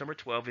 10 to verse number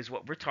 12 is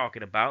what we're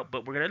talking about,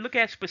 but we're going to look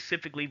at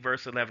specifically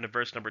verse 11 to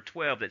verse number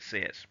 12 that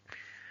says,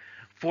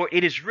 "For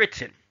it is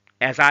written,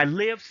 as I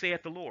live,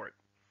 saith the Lord,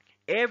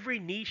 every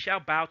knee shall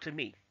bow to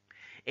me,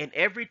 and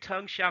every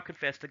tongue shall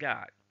confess to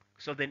God.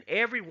 So then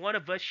every one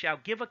of us shall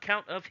give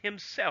account of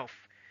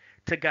himself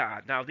to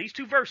God." Now these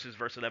two verses,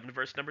 verse 11 to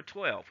verse number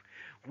 12,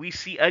 we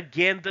see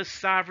again the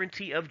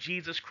sovereignty of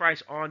Jesus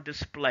Christ on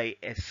display,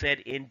 as said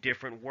in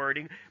different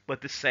wording,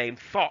 but the same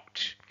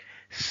thought.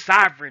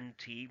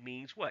 Sovereignty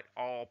means what?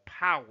 All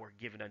power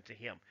given unto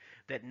Him,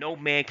 that no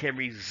man can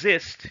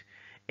resist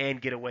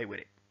and get away with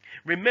it.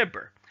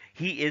 Remember,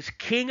 He is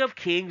King of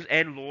kings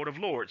and Lord of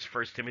lords.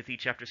 1 Timothy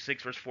chapter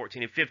 6, verse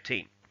 14 and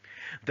 15.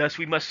 Thus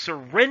we must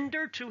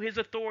surrender to His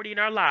authority in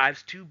our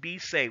lives to be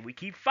saved. We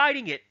keep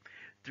fighting it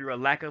through a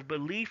lack of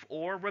belief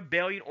or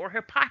rebellion or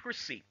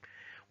hypocrisy.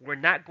 We're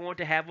not going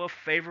to have a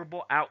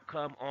favorable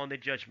outcome on the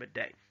judgment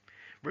day.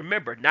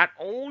 Remember, not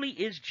only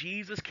is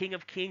Jesus King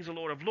of kings and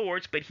Lord of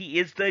lords, but He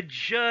is the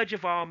judge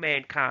of all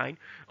mankind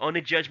on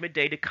the judgment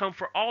day to come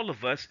for all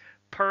of us,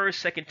 per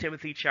 2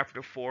 Timothy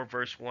chapter 4,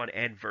 verse 1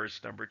 and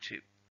verse number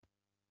 2.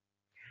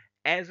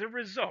 As a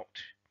result,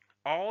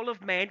 all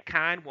of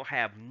mankind will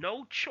have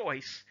no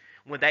choice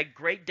when that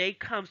great day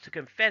comes to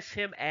confess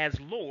Him as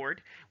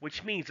Lord,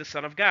 which means the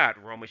Son of God.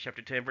 Romans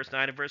chapter 10, verse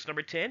 9 and verse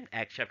number 10,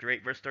 Acts chapter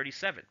 8, verse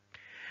 37.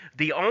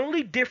 The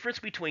only difference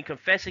between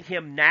confessing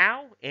Him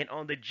now and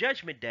on the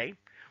judgment day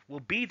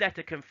will be that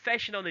the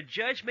confession on the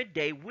judgment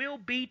day will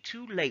be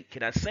too late.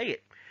 Can I say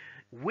it?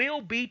 Will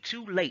be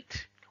too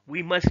late.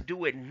 We must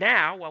do it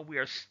now while we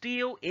are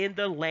still in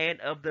the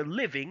land of the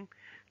living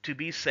to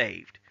be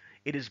saved.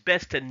 It is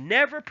best to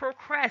never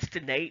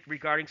procrastinate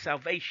regarding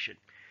salvation,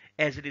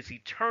 as it is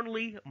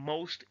eternally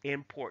most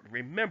important.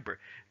 Remember,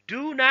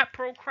 do not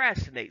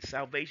procrastinate.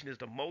 Salvation is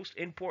the most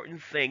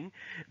important thing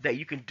that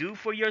you can do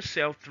for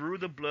yourself through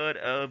the blood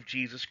of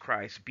Jesus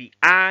Christ,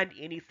 beyond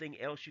anything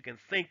else you can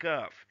think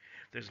of.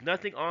 There's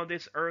nothing on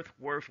this earth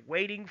worth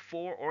waiting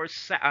for or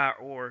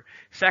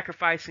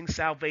sacrificing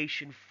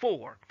salvation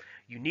for.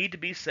 You need to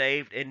be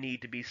saved and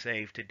need to be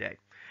saved today.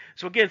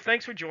 So again,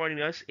 thanks for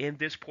joining us in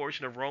this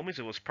portion of Romans.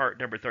 It was part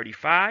number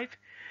 35,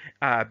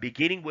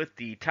 beginning with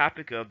the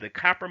topic of the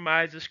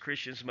compromises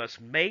Christians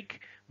must make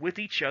with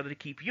each other to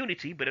keep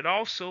unity. But it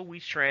also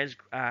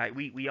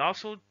we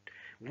also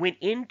went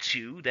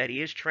into, that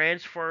is,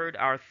 transferred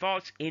our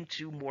thoughts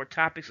into more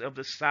topics of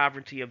the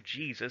sovereignty of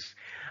Jesus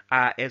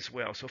as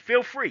well. So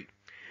feel free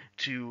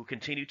to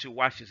continue to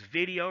watch this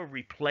video,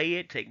 replay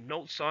it, take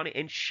notes on it,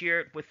 and share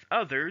it with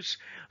others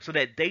so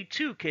that they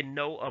too can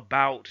know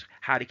about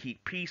how to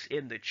keep peace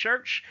in the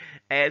church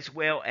as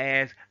well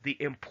as the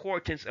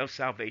importance of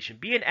salvation.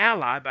 Be an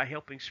ally by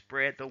helping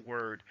spread the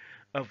word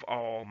of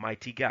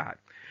Almighty God.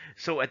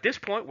 So at this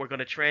point, we're going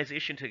to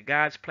transition to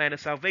God's plan of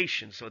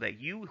salvation so that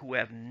you who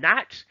have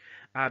not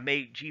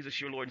made Jesus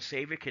your Lord and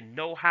Savior can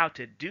know how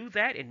to do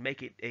that and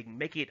make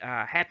it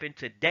happen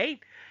today.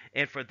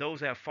 And for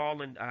those that have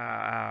fallen,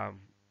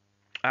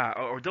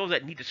 or those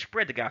that need to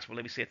spread the gospel,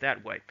 let me say it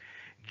that way,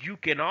 you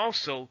can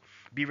also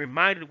be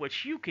reminded of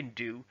what you can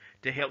do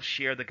to help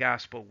share the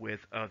gospel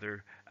with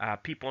other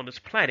people on this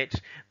planet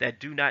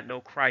that do not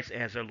know Christ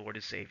as their Lord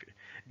and Savior.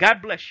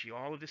 God bless you.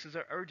 All of this is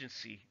an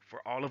urgency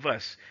for all of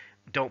us.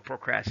 Don't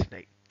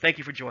procrastinate. Thank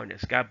you for joining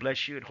us. God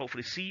bless you, and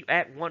hopefully see you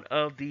at one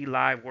of the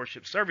live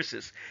worship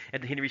services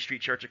at the Henry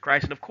Street Church of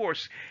Christ, and of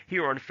course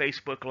here on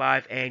Facebook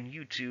Live and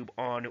YouTube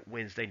on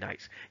Wednesday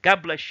nights.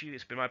 God bless you.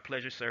 It's been my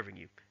pleasure serving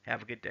you.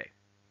 Have a good day.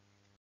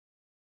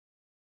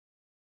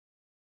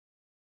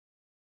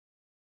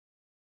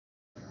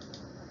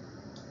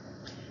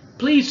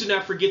 Please do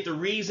not forget the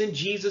reason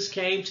Jesus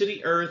came to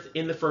the earth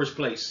in the first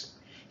place.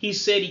 He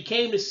said he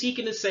came to seek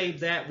and to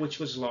save that which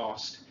was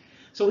lost.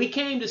 So he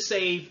came to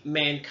save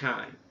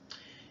mankind.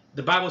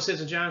 The Bible says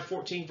in John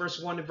 14,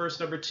 verse 1 and verse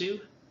number 2,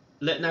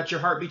 let not your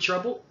heart be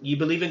troubled. You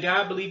believe in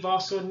God, believe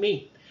also in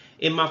me.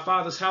 In my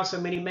Father's house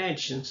are many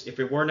mansions. If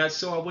it were not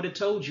so, I would have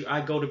told you, I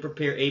go to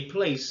prepare a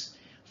place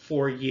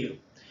for you.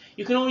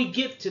 You can only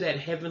get to that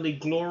heavenly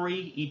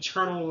glory,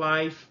 eternal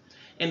life,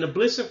 and the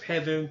bliss of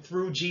heaven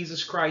through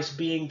Jesus Christ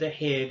being the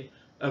head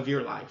of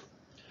your life.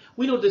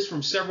 We know this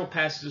from several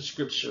passages of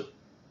Scripture.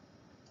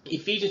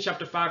 Ephesians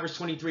chapter 5 verse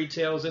 23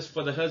 tells us,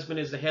 for the husband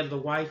is the head of the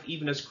wife,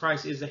 even as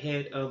Christ is the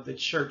head of the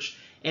church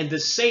and the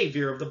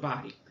Savior of the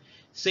body.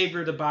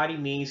 Savior of the body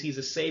means he's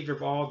a Savior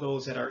of all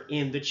those that are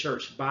in the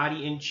church.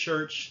 Body and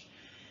church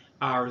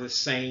are the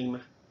same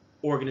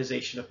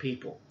organization of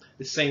people,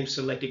 the same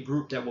selected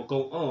group that will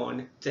go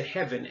on to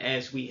heaven,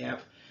 as we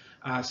have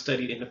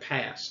studied in the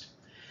past.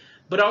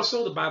 But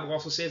also, the Bible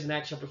also says in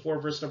Acts chapter 4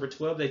 verse number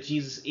 12 that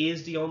Jesus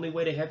is the only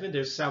way to heaven.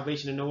 There's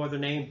salvation in no other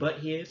name but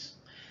his.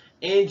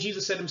 And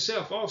Jesus said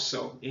himself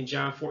also in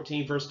John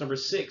 14 verse number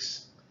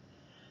 6,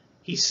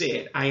 he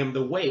said, I am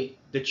the way,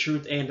 the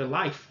truth, and the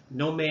life.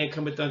 No man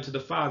cometh unto the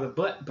Father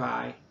but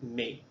by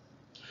me.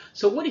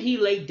 So what did he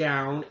lay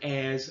down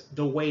as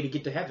the way to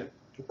get to heaven?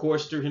 Of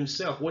course, through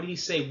himself. What did he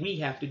say we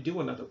have to do,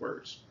 in other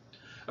words?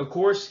 Of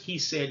course, he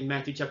said in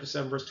Matthew chapter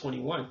 7 verse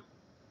 21,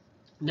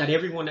 not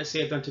everyone that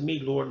saith unto me,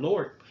 Lord,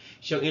 Lord,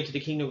 shall enter the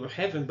kingdom of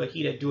heaven, but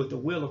he that doeth the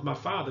will of my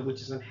Father which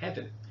is in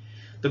heaven.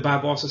 The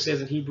Bible also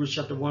says in Hebrews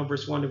chapter 1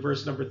 verse 1 to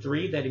verse number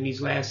 3 that in these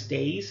last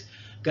days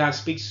God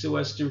speaks to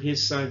us through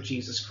his Son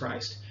Jesus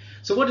Christ.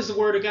 So what does the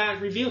word of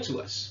God reveal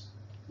to us?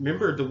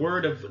 Remember, the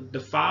word of the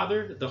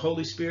Father, the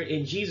Holy Spirit,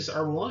 and Jesus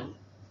are one.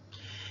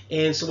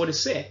 And so what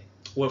is said?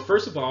 Well,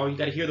 first of all, you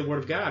got to hear the word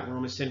of God,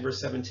 Romans 10 verse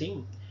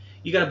 17.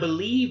 You got to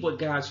believe what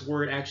God's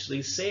word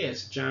actually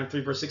says. John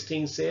 3 verse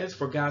 16 says,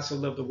 for God so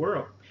loved the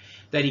world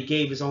that he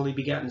gave his only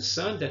begotten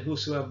Son, that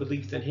whosoever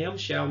believeth in him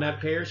shall not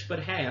perish but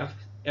have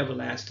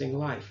everlasting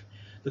life.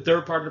 The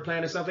third part of the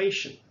plan of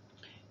salvation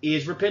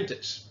is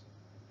repentance.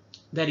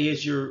 That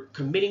is, you're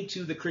committing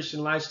to the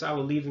Christian lifestyle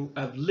of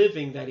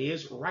living, that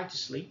is,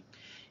 righteously,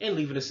 and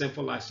leaving a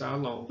sinful lifestyle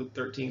alone. Luke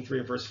 13, 3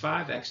 and verse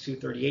 5, Acts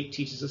 2:38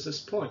 teaches us this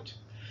point.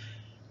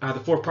 The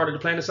fourth part of the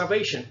plan of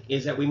salvation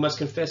is that we must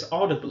confess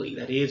audibly,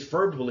 that is,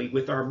 verbally,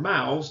 with our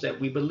mouths, that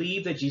we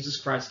believe that Jesus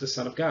Christ is the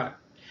Son of God.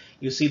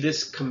 You'll see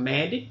this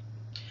commanded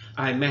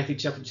in Matthew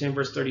chapter 10,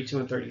 verse 32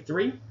 and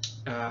 33,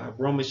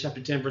 Romans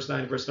chapter 10, verse 9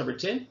 and verse number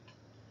 10.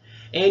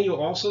 And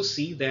you'll also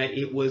see that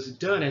it was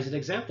done as an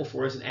example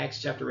for us in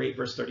Acts chapter 8,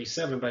 verse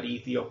 37 by the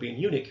Ethiopian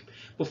eunuch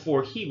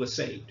before he was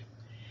saved.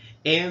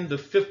 And the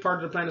fifth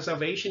part of the plan of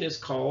salvation is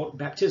called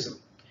baptism.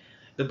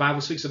 The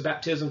Bible speaks of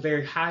baptism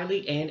very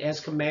highly and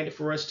as commanded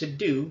for us to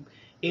do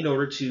in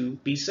order to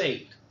be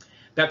saved.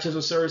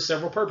 Baptism serves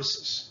several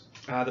purposes.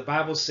 The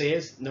Bible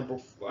says,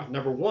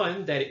 number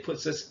one, that it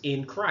puts us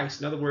in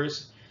Christ. In other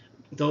words,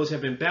 those who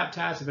have been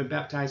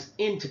baptized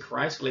into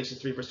Christ, Galatians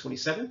 3, verse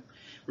 27.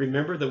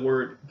 Remember the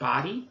word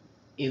body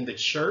in the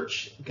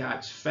church,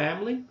 God's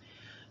family,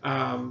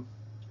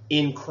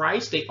 in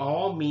Christ, they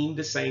all mean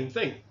the same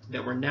thing,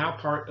 that we're now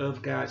part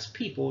of God's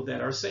people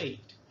that are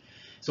saved.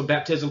 So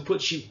baptism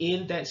puts you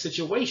in that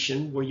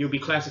situation where you'll be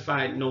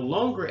classified no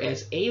longer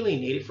as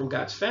alienated from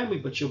God's family,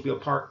 but you'll be a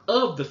part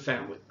of the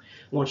family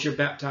once you're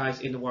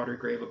baptized in the watery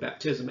grave of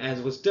baptism,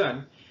 as was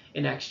done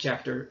in Acts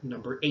chapter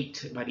number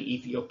 8 by the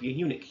Ethiopian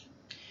eunuch.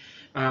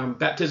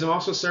 Baptism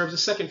also serves a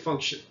second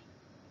function.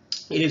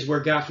 It is where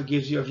God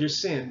forgives you of your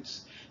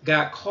sins.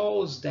 God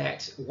calls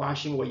that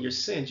washing away your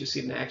sins. You see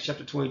it in Acts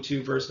chapter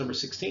 22, verse number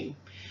 16.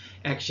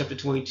 Acts chapter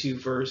 22,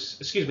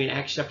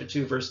 Acts chapter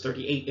 2, verse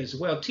 38 as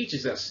well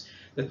teaches us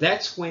that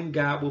that's when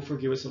God will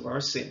forgive us of our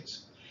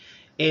sins.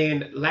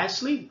 And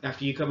lastly,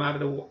 after you come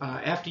out of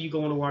after you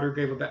go in the water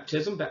grave of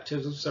baptism,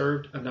 baptism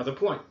served another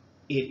point.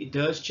 It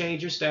does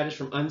change your status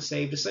from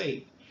unsaved to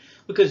saved.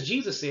 Because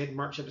Jesus said in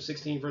Mark chapter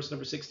 16, verse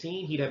number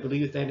 16, he that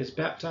believeth and is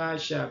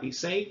baptized shall be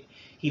saved.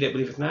 He that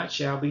believeth not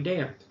shall be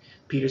damned.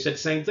 Peter said the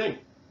same thing.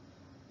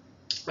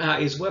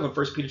 As well in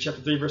 1 Peter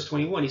chapter 3, verse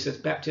 21, he says,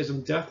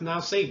 baptism doth now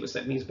save us.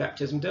 That means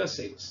baptism does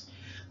save us.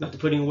 Not the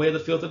putting away of the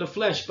filth of the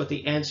flesh, but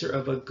the answer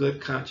of a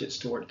good conscience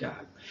toward God.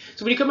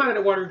 So when you come out of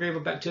the water grave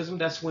of baptism,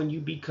 that's when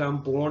you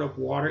become born of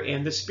water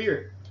and the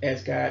Spirit,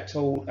 as God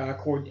told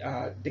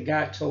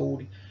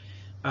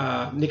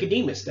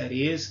Nicodemus. That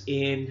is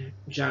in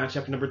John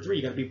chapter number 3.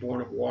 You got to be born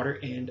of water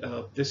and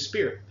of the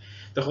Spirit.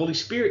 The Holy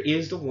Spirit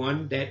is the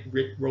one that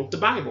wrote the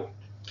Bible.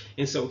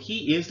 And so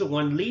he is the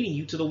one leading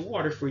you to the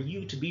water for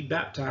you to be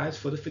baptized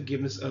for the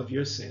forgiveness of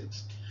your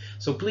sins.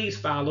 So please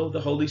follow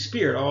the Holy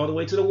Spirit all the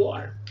way to the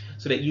water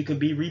so that you can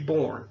be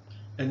reborn,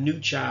 a new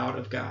child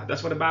of God.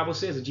 That's what the Bible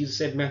says. And Jesus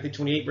said in Matthew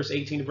 28, verse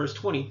 18 to verse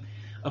 20,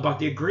 about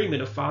the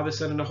agreement of Father,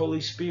 Son, and the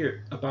Holy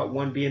Spirit about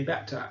one being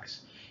baptized.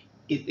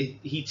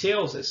 He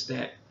tells us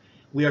that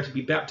we are to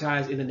be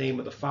baptized in the name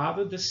of the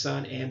Father, the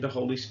Son, and the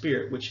Holy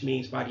Spirit, which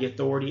means by the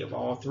authority of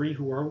all three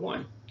who are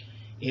one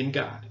in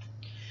God.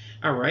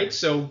 All right,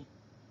 so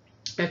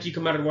after you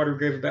come out of the water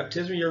grave of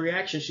baptism, your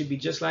reaction should be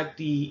just like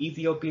the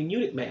Ethiopian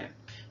eunuch man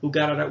who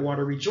got out of that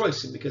water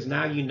rejoicing, because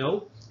now you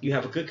know you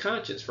have a good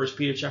conscience. 1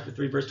 Peter chapter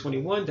 3, verse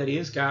 21, that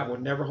is, God will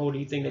never hold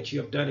anything that you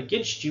have done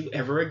against you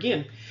ever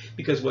again,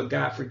 because what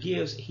God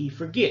forgives, he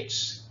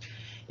forgets.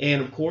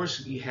 And of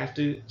course, you have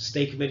to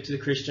stay committed to the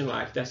Christian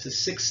life. That's the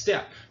sixth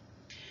step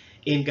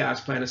in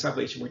God's plan of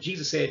salvation, where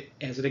Jesus said,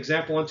 as an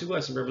example unto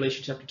us in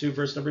Revelation chapter 2,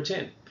 verse number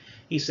 10,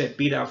 he said,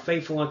 be thou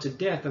faithful unto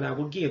death, and I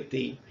will give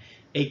thee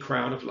a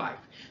crown of life.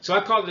 So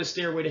I call it a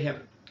stairway to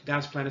heaven,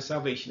 God's plan of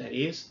salvation. That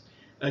is,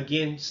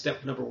 again,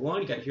 step number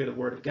one, you got to hear the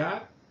word of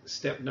God.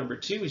 Step number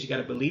two is you got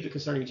to believe it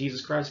concerning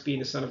Jesus Christ being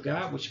the Son of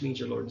God, which means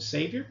your Lord and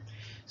Savior.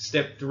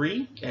 Step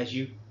three, as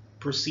you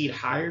proceed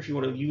higher, if you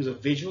want to use a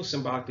visual,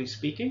 symbolically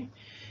speaking,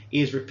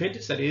 is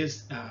repentance. That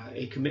is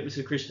a commitment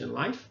to the Christian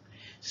life.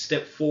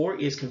 Step four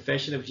is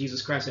confession of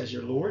Jesus Christ as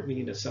your Lord,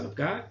 meaning the Son of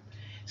God.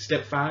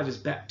 Step 5 is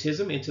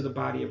baptism into the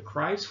body of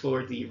Christ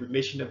for the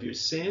remission of your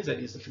sins, that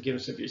is the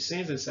forgiveness of your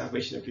sins and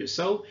salvation of your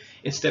soul.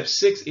 And step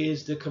 6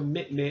 is the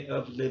commitment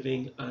of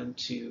living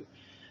unto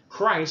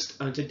Christ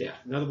unto death.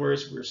 In other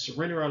words, we're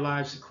surrendering our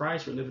lives to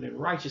Christ, we're living in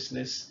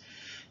righteousness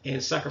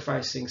and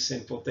sacrificing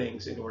sinful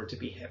things in order to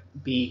be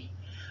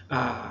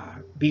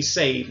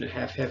saved and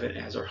have heaven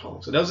as our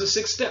home. So those are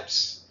 6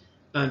 steps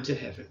unto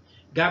heaven.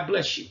 God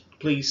bless you.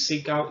 Please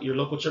seek out your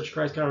local Church of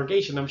Christ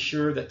congregation. I'm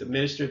sure that the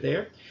minister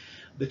there,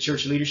 the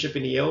church leadership,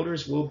 and the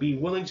elders will be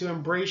willing to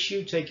embrace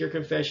you, take your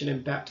confession,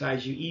 and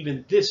baptize you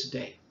even this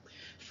day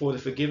for the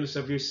forgiveness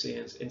of your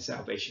sins and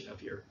salvation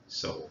of your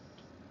soul.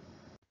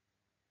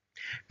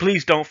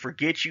 Please don't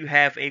forget you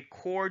have a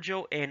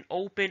cordial and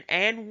open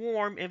and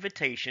warm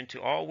invitation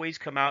to always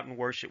come out and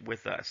worship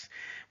with us.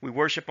 We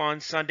worship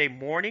on Sunday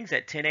mornings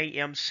at 10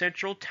 a.m.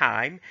 Central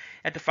Time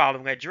at the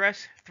following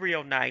address: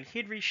 309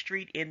 Henry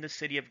Street in the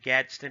city of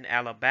Gadsden,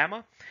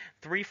 Alabama.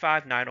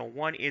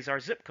 35901 is our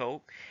zip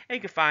code, and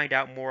you can find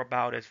out more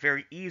about us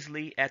very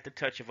easily at the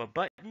touch of a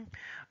button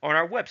on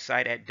our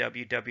website at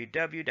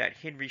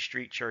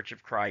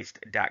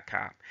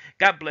www.henrystreetchurchofchrist.com.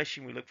 God bless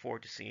you, and we look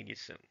forward to seeing you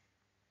soon.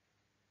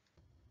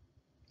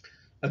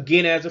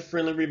 Again, as a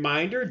friendly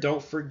reminder,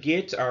 don't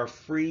forget our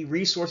free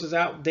resources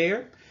out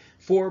there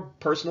for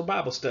personal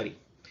Bible study.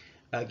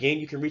 Again,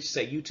 you can reach us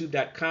at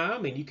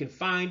youtube.com, and you can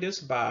find us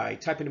by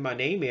typing in my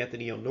name,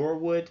 Anthony L.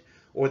 Norwood,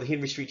 or the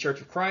Henry Street Church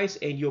of Christ,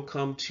 and you'll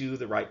come to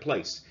the right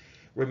place.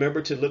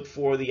 Remember to look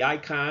for the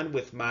icon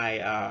with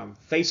my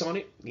face on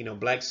it,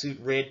 black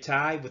suit, red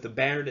tie, with a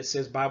banner that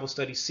says Bible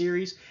Study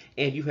Series,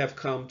 and you have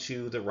come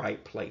to the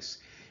right place.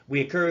 We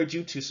encourage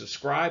you to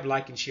subscribe,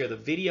 like, and share the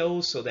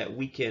videos so that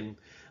we can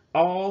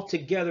all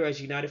together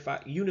as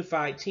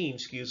unified team,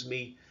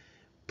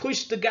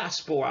 push the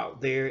gospel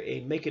out there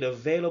and make it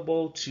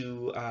available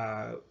to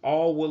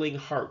all willing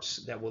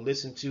hearts that will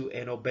listen to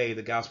and obey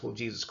the gospel of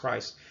Jesus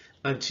Christ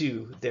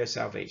unto their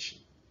salvation.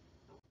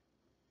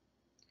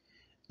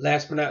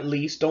 Last but not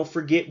least, don't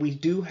forget we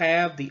do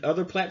have the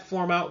other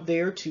platform out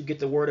there to get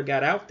the word of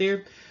God out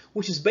there,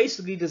 which is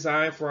basically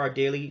designed for our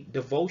daily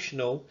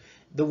devotional,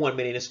 the 1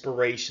 Minute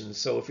Inspiration.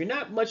 So if you're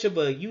not much of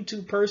a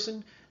YouTube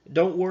person,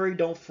 don't worry,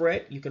 don't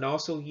fret. You can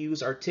also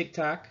use our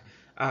TikTok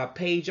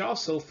page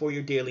also for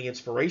your daily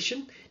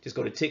inspiration. Just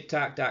go to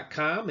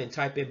tiktok.com and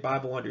type in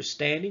Bible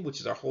Understanding, which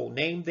is our whole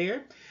name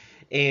there,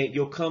 and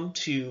you'll come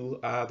to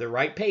the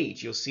right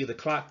page. You'll see the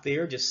clock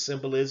there, just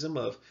symbolism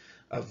of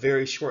a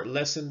very short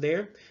lesson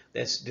there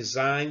that's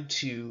designed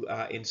to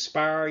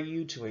inspire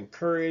you, to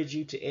encourage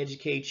you, to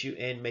educate you,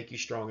 and make you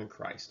strong in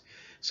Christ.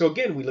 So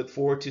again, we look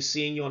forward to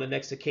seeing you on the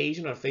next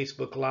occasion on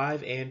Facebook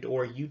Live and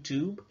or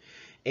YouTube.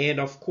 And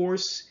of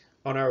course,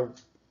 on our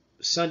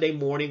Sunday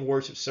morning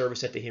worship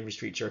service at the Henry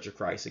Street Church of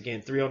Christ.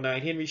 Again,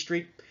 309 Henry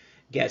Street,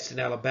 Gadsden,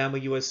 Alabama,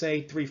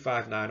 USA,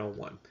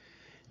 35901.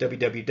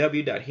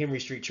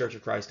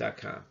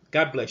 www.henrystreetchurchofchrist.com.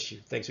 God bless you.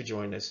 Thanks for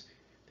joining us.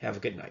 Have a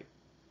good night.